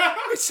was like,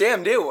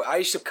 Sam knew. I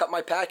used to cut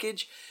my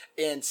package,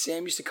 and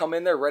Sam used to come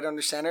in there right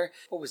under center.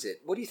 What was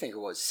it? What do you think it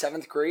was?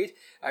 7th grade?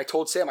 I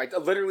told Sam, I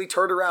literally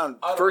turned around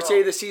first day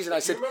of the season. I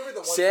said,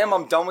 Sam,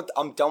 I'm done with the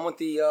cup.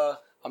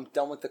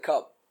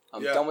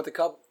 I'm done with the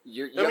cup.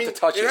 You have to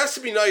touch it. It has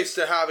to be nice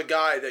to have a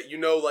guy that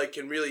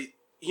can really.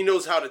 He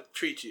knows how to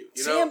treat you.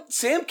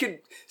 Sam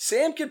could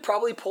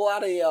probably pull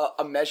out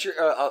a measure,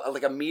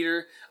 like a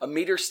meter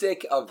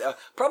stick of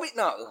probably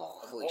not.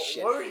 Oh, holy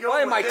shit!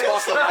 Why am I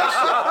talking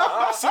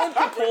like shit? Sam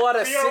could pull out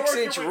a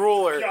 6-inch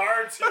ruler.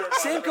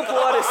 Sam could pull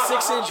out a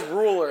 6-inch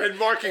ruler and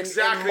mark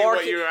exactly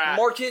what you're at.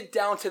 Mark it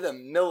down to the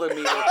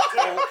millimeter.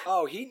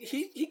 Oh,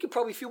 he could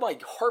probably feel my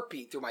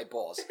heartbeat through my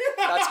balls.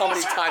 That's how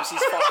many times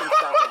he's fucking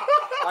fucking.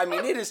 I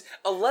mean, it is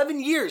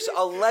 11 years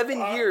of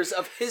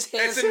his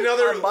hands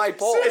on my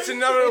balls. It's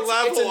another another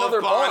level another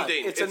of bond.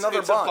 bonding. It's another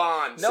a bond.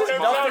 bond. No,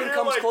 Sam's nothing out here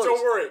comes like, close.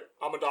 Don't worry,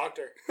 I'm a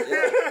doctor. Yeah.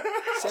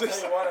 I'll tell you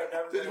what, I've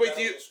never been Wait, to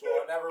do you- medical school.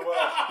 I never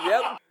will.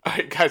 Yep. All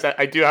right, guys,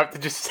 I do have to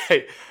just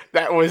say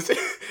that was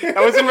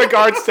in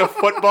regards to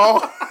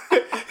football.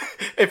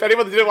 If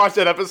anyone didn't watch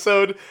that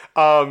episode,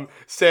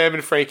 Sam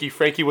and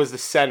Frankie was the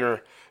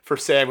center for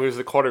Sam, who was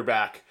the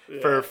quarterback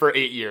for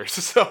 8 years.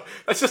 So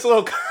that's just a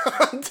little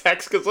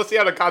context, because let's see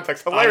out of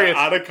context. Hilarious.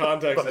 Out of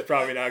context is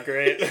probably not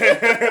great.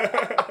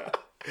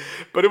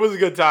 But it was a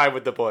good time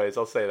with the boys,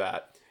 I'll say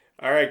that.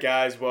 All right,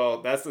 guys.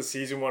 Well, that's the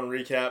season 1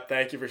 recap.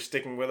 Thank you for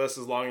sticking with us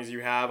as long as you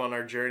have on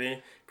our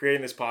journey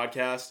creating this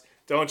podcast.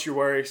 Don't you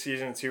worry,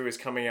 season 2 is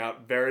coming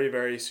out very,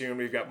 very soon.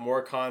 We've got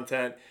more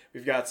content.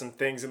 We've got some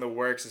things in the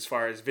works as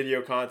far as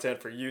video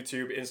content for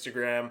YouTube,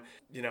 Instagram,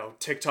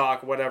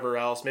 TikTok, whatever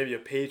else. Maybe a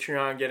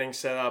Patreon getting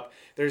set up.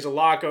 There's a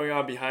lot going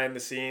on behind the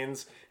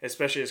scenes,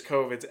 especially as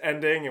COVID's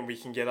ending and we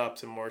can get up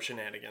to more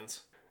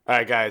shenanigans. All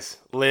right, guys.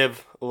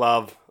 Live,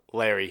 love,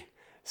 Larry.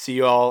 See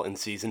you all in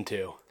season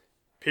 2.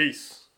 Peace.